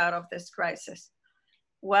crisis, to get out of this crisis.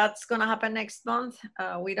 What's going to happen next month?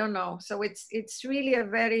 We don't know. So it's really a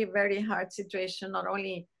very, very hard situation, not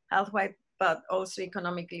only health-wise, but also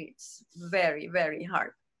economically. It's very, very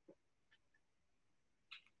hard.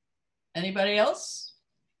 Anybody else?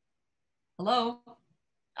 Hello?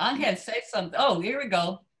 Angel, say something. Oh, here we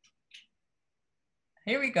go.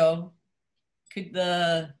 Here we go. Could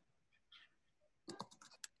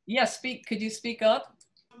speak. Could you speak up?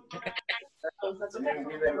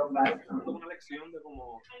 Una lección de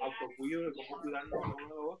como autocuido, de cómo cuidarnos uno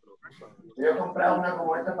de otro. Yo he comprado una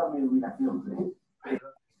como esta para mi jubilación.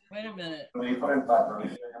 Wait a minute.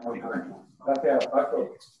 Gracias,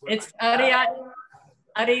 Paco. It's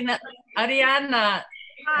Ariana.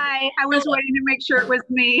 Hi, I was waiting to make sure it was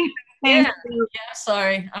me. Thank you. Yeah,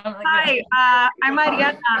 sorry. Hi, I'm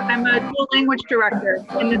Ariana. I'm a dual language director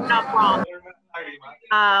in the South Bronx.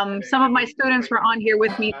 Some of my students were on here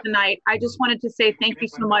with me tonight. I just wanted to say thank you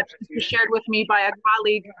so much. This was shared with me by a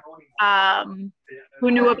colleague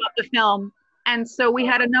who knew about the film. And so we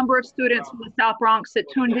had a number of students from the South Bronx that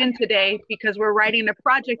tuned in today because we're writing a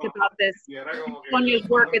project about this. Sonia's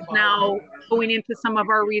work is now going into some of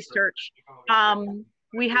our research.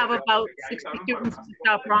 We have about 60 students in the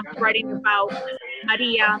South Bronx writing about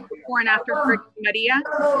Maria, before and after Hurricane Maria.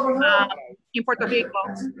 in Puerto Rico.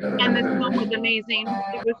 And this film was amazing.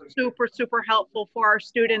 It was super, super helpful for our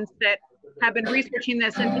students that have been researching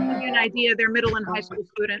this. And to give you an idea, they're middle and high school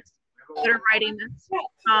students that are writing this.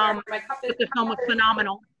 But the film was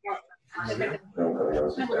phenomenal.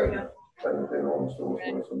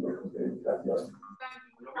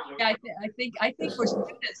 Yeah, I think for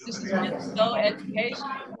students, this has been so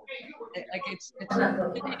educational. Like it's I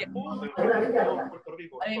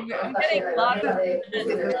mean, I'm getting a lot of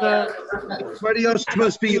everybody else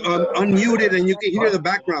must be unmuted and you can hear the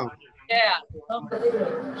background.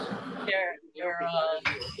 yeah.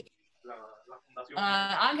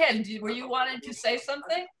 Angel, were you wanting to say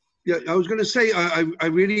something? Yeah, I was going to say I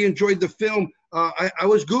really enjoyed the film. I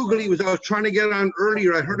was Googling, I was trying to get on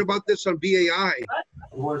earlier. I heard about this on BAI.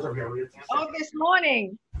 Oh, this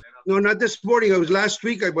morning. No, not this morning. It was last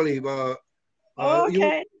week, I believe.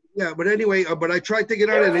 Okay. Yeah, but anyway, but I tried to get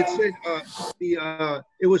on it. And it said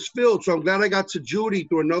it was filled, so I'm glad I got to Judy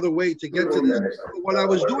through another way to get to this. But while I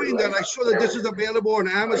was doing that, I saw that this is available on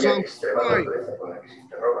Amazon Prime.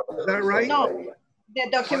 Is that right? No, the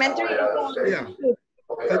documentary is on YouTube.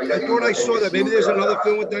 I thought I saw that. Maybe there's another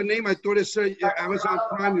film with that name. I thought it said Amazon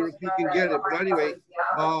Prime. You can get it. But anyway,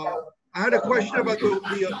 I had a question about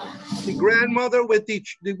the grandmother with the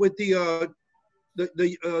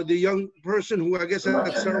young person who I guess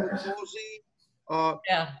had cerebral palsy.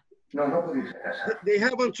 Yeah. They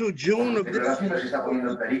have until June of this year.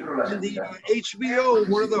 And the HBO,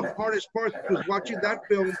 one of the hardest parts was watching that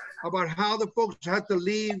film about how the folks had to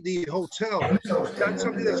leave the hotel. Is that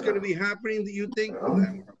something that's going to be happening, do you think?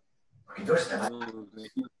 This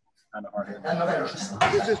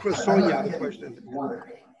is for Sonia, the question.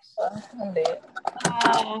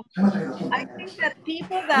 I think that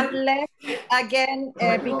people that left again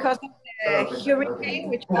because of the hurricane,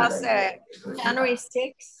 which was January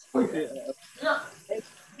 6th,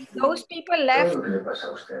 those people left for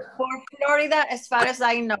Florida as far as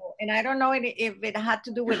I know. And I don't know if it had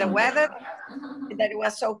to do with the weather, that it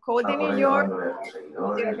was so cold in New York. They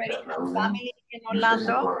already had family in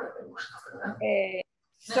Orlando.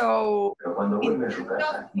 So in terms of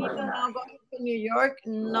people now going to New York,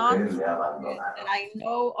 not that I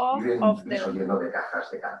know of the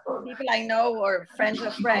people I know or friends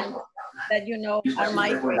of friends that you know are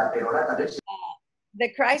migrating. The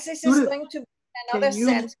crisis is going to be another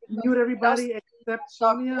sense. Mute everybody except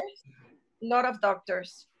Sonia. A lot of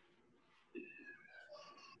doctors.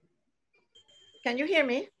 Can you hear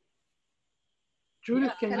me?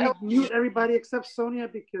 Judith, can you mute everybody except Sonia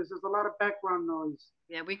because there's a lot of background noise.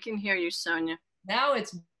 Yeah, we can hear you, Sonia. Now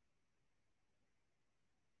it's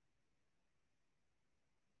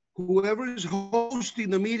Whoever is hosting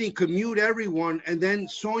the meeting could mute everyone, and then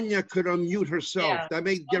Sonia could unmute herself. Yeah. That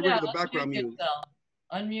may get rid of the background mute.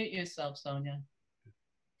 Unmute yourself, Sonia.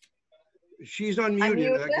 She's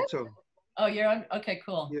unmuted. I can tell. Oh, you're on. Okay,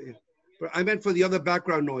 cool. Yeah. But I meant for the other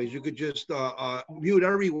background noise. You could just mute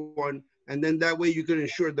everyone, and then that way you can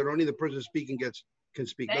ensure that only the person speaking can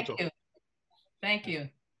speak. Thank That's you. all. Thank you.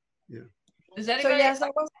 Yeah. Does anybody? So yes, I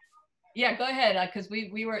was. Yeah, go ahead, because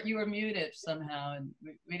you were muted somehow, and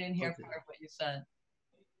we didn't hear part of what you said.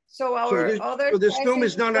 So our so this film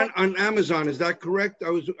is not on Amazon. Is that correct? I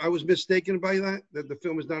was mistaken by that the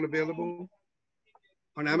film is not available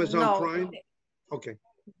on Amazon Prime. Okay.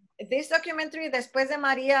 This documentary, Después de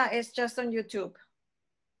Maria, is just on YouTube.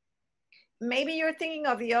 Maybe you're thinking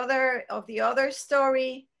of the other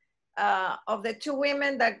story of the two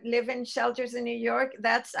women that live in shelters in New York.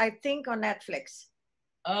 That's, I think, on Netflix.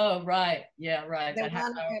 Oh, right. Yeah, right. The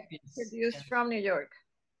one produced from New York.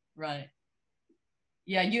 Right.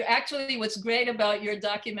 Yeah, you actually, what's great about your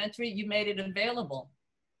documentary, you made it available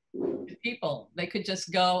to people. They could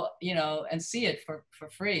just go, and see it for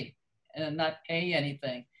free and not pay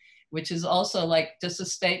anything, which is also like just a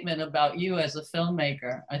statement about you as a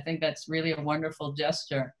filmmaker. I think that's really a wonderful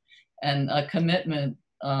gesture and a commitment,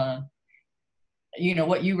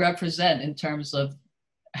 what you represent in terms of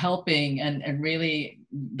helping and really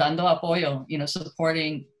dando apoyo,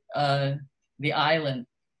 supporting the island.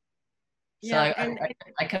 So yeah,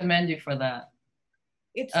 I commend you for that.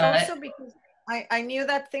 It's also because I knew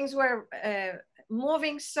that things were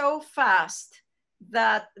moving so fast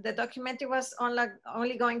that the documentary was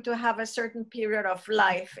only going to have a certain period of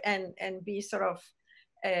life and be sort of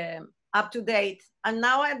up to date. And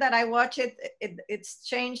now that I watch it, it's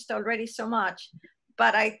changed already so much.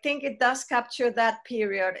 But I think it does capture that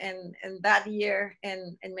period and that year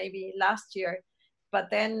and maybe last year. But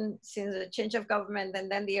then since the change of government and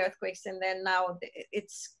then the earthquakes and then now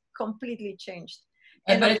it's completely changed.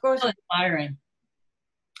 And but of course, still inspiring.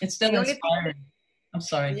 It's still inspiring. I'm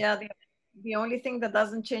sorry. Yeah, The only thing that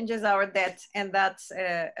doesn't change is our debt, and that's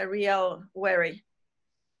a real worry.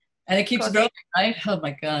 And it keeps growing, right? Oh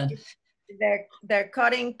my God. They're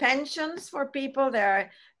cutting pensions for people.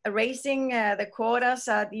 They're raising the quotas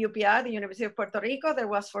at UPR, the University of Puerto Rico. There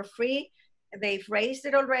was for free. They've raised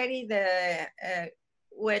it already. The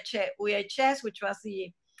UHS, which was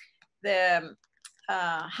the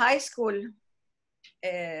high school,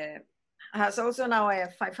 has also now a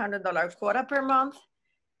 $500 quota per month.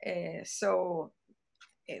 So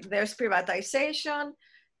there's privatization,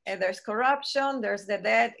 there's corruption, there's the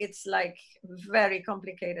debt. It's like very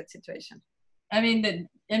complicated situation. I mean,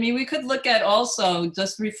 we could look at also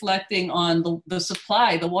just reflecting on the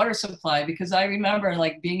supply, the water supply, because I remember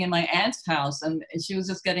like being in my aunt's house and she was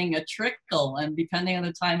just getting a trickle, and depending on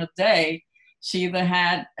the time of day, she either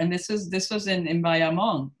had, and this was in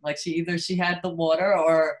Bayamon, like she had the water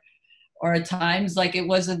or at times like it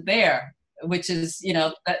wasn't there, which is,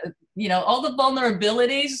 all the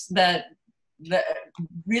vulnerabilities that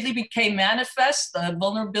really became manifest, the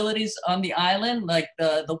vulnerabilities on the island, like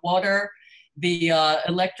the water, the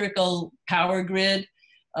electrical power grid,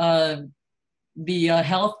 the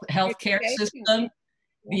healthcare system,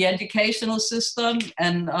 the educational system,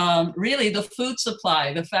 and really the food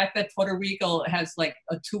supply. The fact that Puerto Rico has like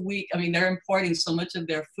a 2-week, they're importing so much of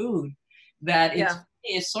their food that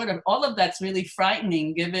it's sort of, all of that's really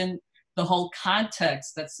frightening given the whole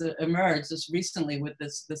context that's emerged just recently with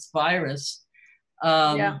this virus.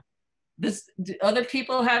 Do other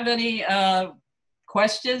people have any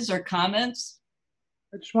questions or comments?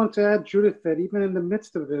 I just want to add, Judith, that even in the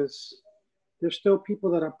midst of this, there's still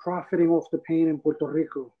people that are profiting off the pain in Puerto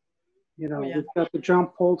Rico. We've got the John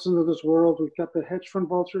Paulsons of this world, we've got the hedge fund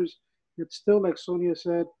vultures that still, like Sonia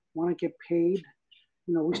said, want to get paid.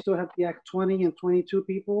 We still have the Act 20 and 22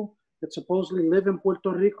 people that supposedly live in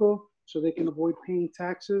Puerto Rico so they can avoid paying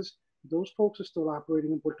taxes. Those folks are still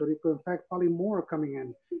operating in Puerto Rico. In fact, probably more are coming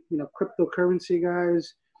in. Cryptocurrency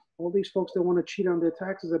guys, all these folks that want to cheat on their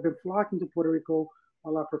taxes have been flocking to Puerto Rico,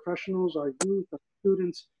 while our professionals, our youth, our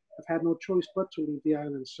students have had no choice but to leave the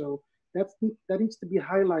island. So that needs to be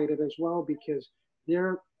highlighted as well, because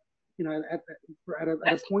they're, at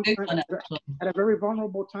a very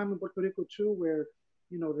vulnerable time in Puerto Rico too, where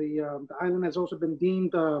the island has also been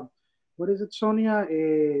deemed, what is it, Sonia?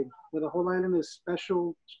 Where the whole island is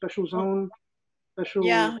special zone,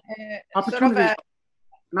 opportunity.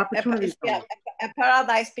 Sort of a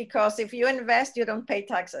paradise, because if you invest, you don't pay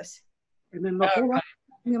taxes. And then the whole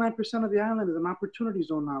 29% of the island is an opportunity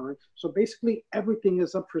zone now, right? So basically everything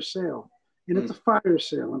is up for sale, and it's a fire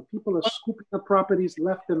sale, and people are scooping up properties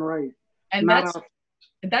left and right. And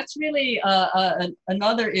that's really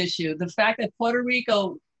another issue. The fact that Puerto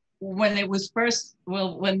Rico, when it was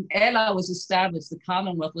when ELA was established, the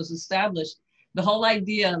Commonwealth was established, the whole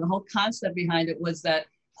idea, the whole concept behind it was that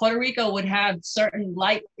Puerto Rico would have certain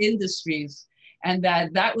light industries, and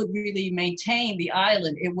that would really maintain the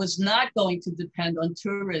island. It was not going to depend on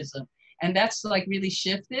tourism, and that's like really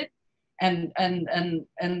shifted. And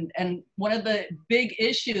one of the big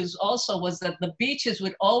issues also was that the beaches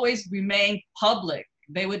would always remain public.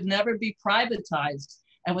 They would never be privatized.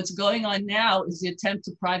 And what's going on now is the attempt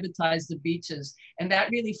to privatize the beaches. And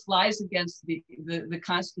that really flies against the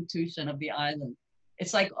constitution of the island.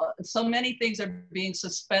 It's like so many things are being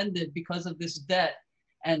suspended because of this debt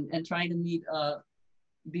and trying to meet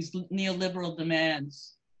these neoliberal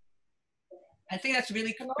demands. I think that's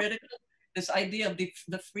really critical, this idea of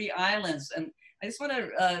the free islands. And I just want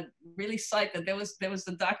to really cite that there was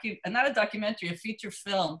not a documentary, a feature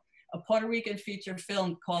film, a Puerto Rican feature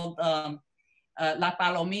film called La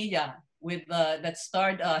Palomilla, that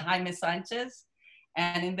starred Jaime Sanchez.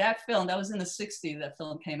 And in that film, that was in the 60s, that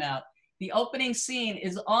film came out. The opening scene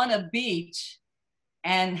is on a beach,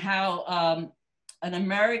 and how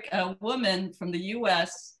a woman from the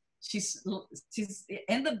US, she's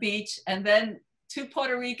in the beach, and then 2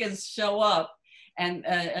 Puerto Ricans show up, and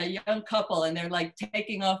a young couple, and they're like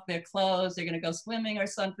taking off their clothes, they're gonna go swimming or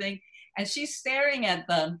something, and she's staring at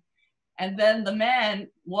them. And then the man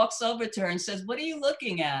walks over to her and says, "What are you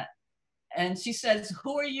looking at?" And she says,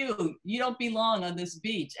 "Who are you? You don't belong on this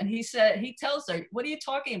beach." And he tells her, "What are you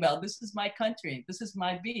talking about? This is my country. This is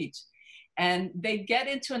my beach." And they get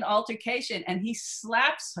into an altercation, and he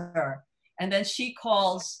slaps her. And then she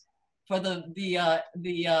calls for the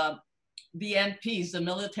MPs, the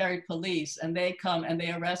military police, and they come and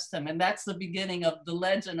they arrest him. And that's the beginning of the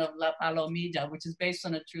legend of La Palomilla, which is based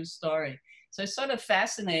on a true story. So it's sort of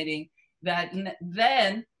fascinating that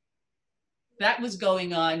then that was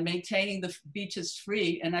going on, maintaining the beaches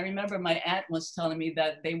free. And I remember my aunt was telling me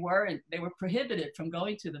that they were prohibited from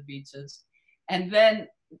going to the beaches. And then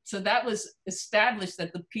so that was established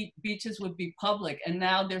that the beaches would be public, and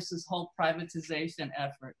now there's this whole privatization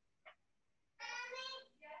effort.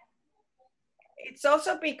 It's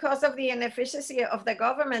also because of the inefficiency of the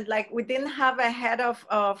government. Like, we didn't have a head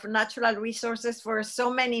of natural resources for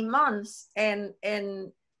so many months, and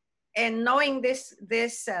knowing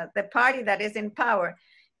the party that is in power,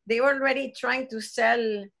 they were already trying to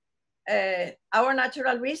sell our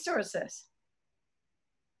natural resources.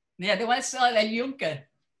 Yeah, they want to sell it at Yunque.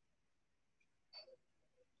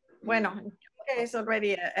 Bueno, Yunque is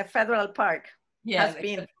already a federal park. Yeah, has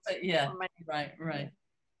been. Yeah, right.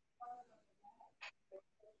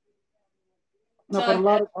 No, but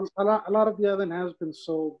a lot of the island has been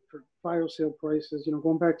sold for fire sale prices. You know,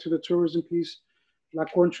 going back to the tourism piece, La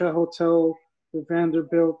Concha Hotel, the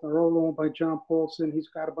Vanderbilt, are all owned by John Paulson. He's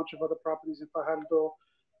got a bunch of other properties in Fajardo.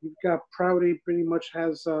 You've got Prouty, pretty much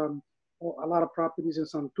has a lot of properties in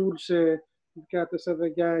Santurce. You've got this other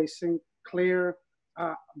guy, St. Clair,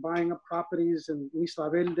 buying up properties in Isla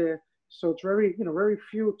Verde. So it's very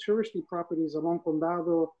few touristy properties along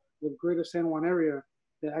Condado, the greater San Juan area,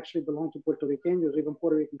 that actually belong to Puerto Ricanos, even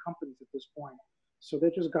Puerto Rican companies at this point. So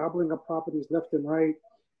they're just gobbling up properties left and right.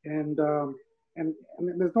 And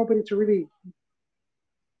there's nobody to really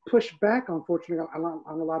push back, unfortunately,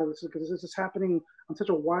 on a lot of this, because this is happening on such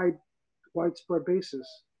a widespread basis.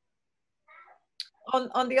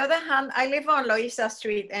 On the other hand, I live on Loiza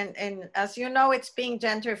Street, and as you know, it's being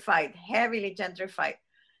gentrified, heavily gentrified.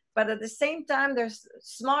 But at the same time, there's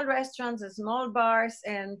small restaurants and small bars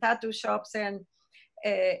and tattoo shops, and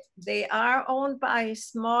they are owned by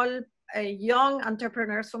small, young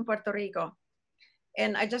entrepreneurs from Puerto Rico.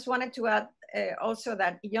 And I just wanted to add also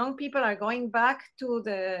that young people are going back to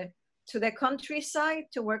the countryside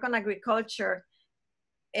to work on agriculture,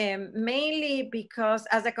 mainly because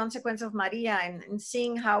as a consequence of Maria and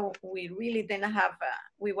seeing how we really didn't have,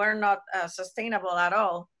 we were not sustainable at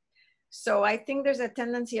all. So I think there's a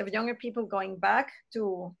tendency of younger people going back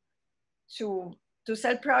to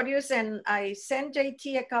sell produce. And I sent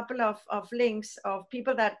JT a couple of links of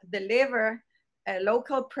people that deliver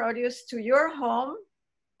local produce to your home,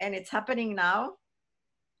 and it's happening now.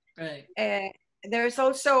 Right. There's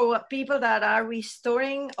also people that are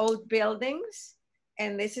restoring old buildings,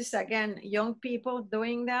 and this is, again, young people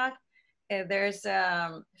doing that. There's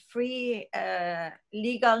free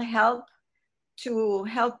legal help to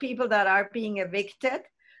help people that are being evicted.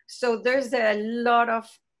 So there's a lot of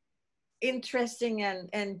interesting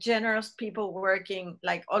and generous people working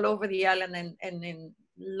like all over the island and in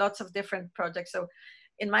lots of different projects. So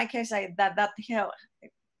in my case,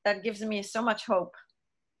 that gives me so much hope.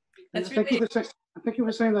 Thank you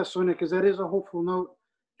for saying that, Sonia, because that is a hopeful note,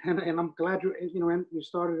 and I'm glad you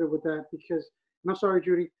started it with that, because, and I'm sorry,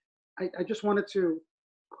 Judy, I just wanted to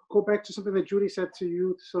go back to something that Judy said to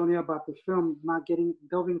you, Sonia, about the film not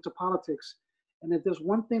delving into politics. And if there's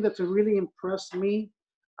one thing that's really impressed me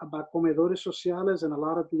about Comedores Sociales and a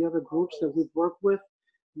lot of the other groups that we've worked with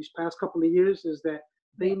these past couple of years, is that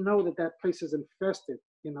they know that place is infested,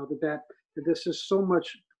 that there's just so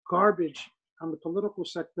much garbage on the political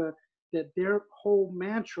sector, that their whole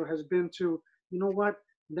mantra has been to,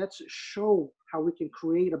 let's show how we can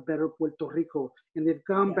create a better Puerto Rico. And they've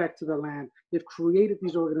gone back to the land. They've created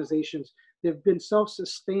these organizations. They've been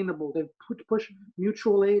self-sustainable. They've pushed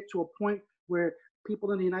mutual aid to a point where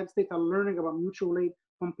people in the United States are learning about mutual aid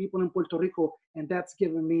from people in Puerto Rico. And that's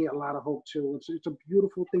given me a lot of hope too. It's a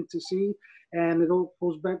beautiful thing to see. And it all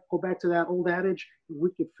go back to that old adage: we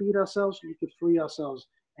could feed ourselves, we could free ourselves.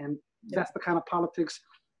 And that's the kind of politics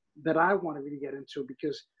that I want to really get into,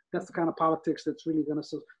 because that's the kind of politics that's really going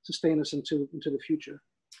to sustain us into the future.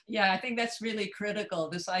 Yeah, I think that's really critical.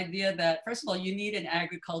 This idea that, first of all, you need an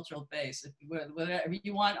agricultural base. If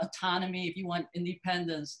you want autonomy, if you want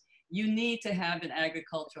independence, you need to have an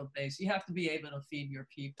agricultural base. You have to be able to feed your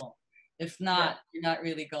people. If not, you're not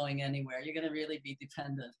really going anywhere. You're going to really be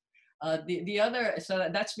dependent. So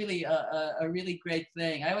that's really a really great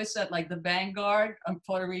thing. I always said, like, the vanguard of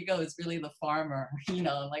Puerto Rico is really the farmer,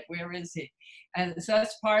 like, where is he? And so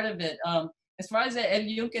that's part of it. As far as El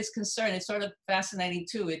Yunque is concerned, it's sort of fascinating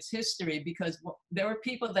too, its history, because there were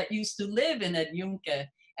people that used to live in El Yunque,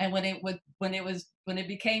 and when it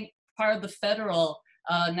became part of the federal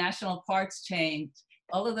national parks chain,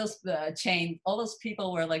 all of those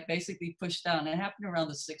people were like basically pushed down. It happened around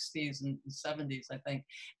the 60s and 70s, I think.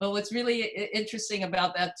 But what's really interesting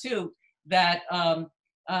about that too, that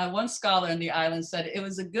one scholar in the island said it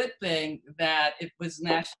was a good thing that it was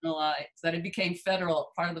nationalized, that it became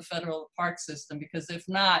part of the federal park system, because if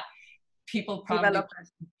not, people probably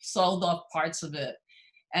sold off parts of it.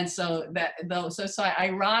 And so it's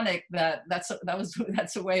ironic that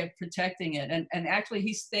that's a way of protecting it. And actually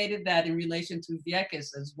he stated that in relation to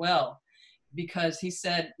Vieques as well, because he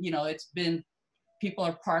said, you know, people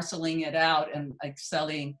are parceling it out and like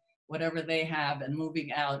selling whatever they have and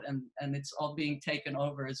moving out, and it's all being taken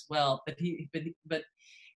over as well. But he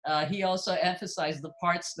also emphasized the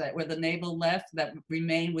parts that where the naval left that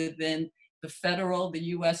remain within the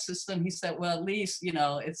U.S. system. He said, well, at least, you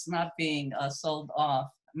know, it's not being sold off.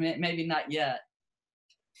 Maybe not yet.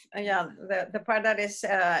 Yeah, the part that is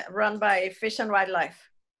run by Fish and Wildlife.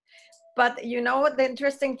 But you know what the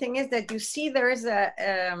interesting thing is that you see there is the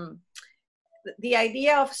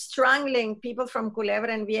idea of strangling people from Culebra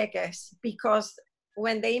and Vieques, because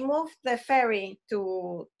when they moved the ferry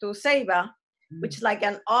to Ceiba, which is like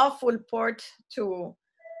an awful port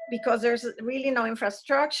because there's really no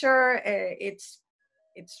infrastructure, it's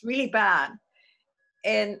really bad.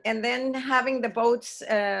 And then having the boats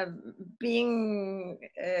being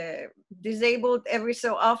disabled every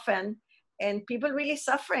so often, and people really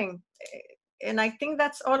suffering. And I think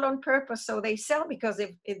that's all on purpose. So they sell, because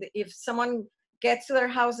if someone gets to their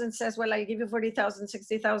house and says, well, I'll give you 40,000,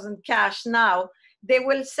 60,000 cash now, they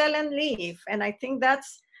will sell and leave. And I think that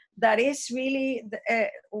is really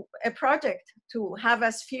a project to have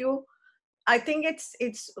as few. I think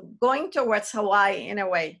it's going towards Hawaii in a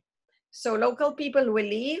way. So local people will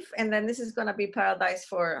leave, and then this is going to be paradise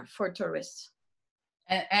for tourists.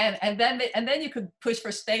 And then you could push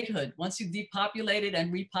for statehood. Once you depopulate it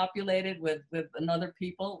and repopulate it with another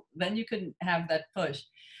people, then you can have that push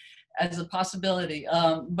as a possibility.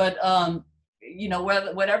 But you know,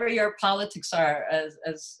 whatever your politics are as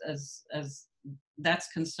that's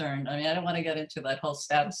concerned. I mean, I don't want to get into that whole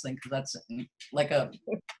status thing, because that's like a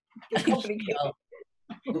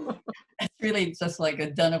it's really just like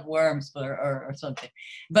a den of worms or something.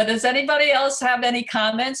 But does anybody else have any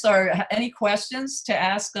comments or any questions to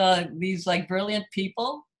ask these like brilliant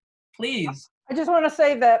people? Please. I just want to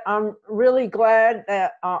say that I'm really glad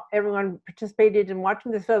that everyone participated in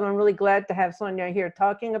watching this film. I'm really glad to have Sonia here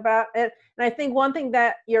talking about it. And I think one thing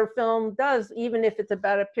that your film does, even if it's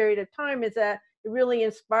about a period of time, is that it really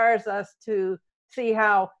inspires us to see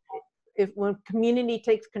how when community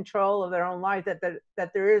takes control of their own lives,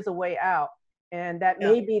 that there is a way out, and that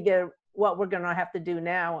may be what we're going to have to do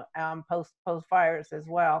now post fires as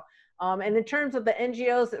well. And in terms of the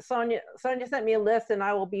NGOs that Sonia sent me a list, and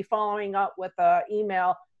I will be following up with an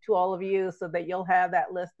email to all of you so that you'll have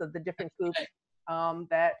that list of the different groups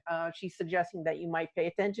that she's suggesting that you might pay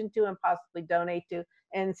attention to and possibly donate to.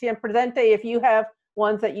 And SiemPResente, if you have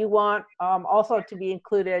ones that you want also to be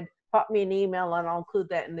included, pop me an email and I'll include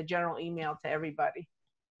that in the general email to everybody.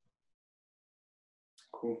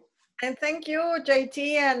 Cool. And thank you,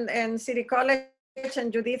 JT and City College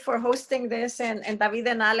and Judith for hosting this, and David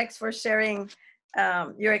and Alex for sharing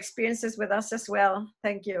your experiences with us as well.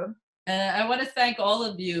 Thank you. I want to thank all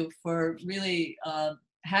of you for really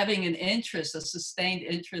having an interest, a sustained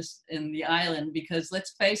interest in the island, because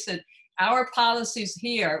let's face it, our policies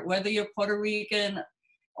here, whether you're Puerto Rican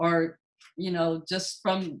or, you know, just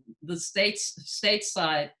from the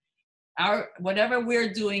stateside, whatever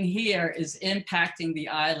we're doing here is impacting the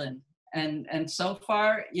island. And so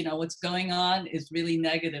far, you know, what's going on is really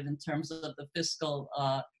negative in terms of the fiscal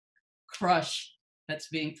crush that's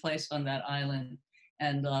being placed on that island.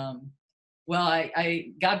 And well,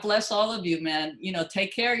 I God bless all of you, man. You know,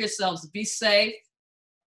 take care of yourselves, be safe.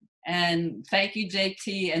 And thank you,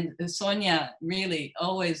 JT and Sonia, really,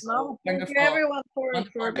 always wonderful. Thank you everyone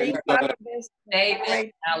for being part of this.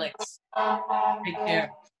 David, Alex, take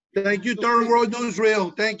care. Thank you, Third World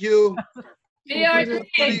Newsreel. Thank you. Thank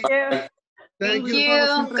you. Thank you.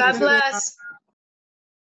 God bless.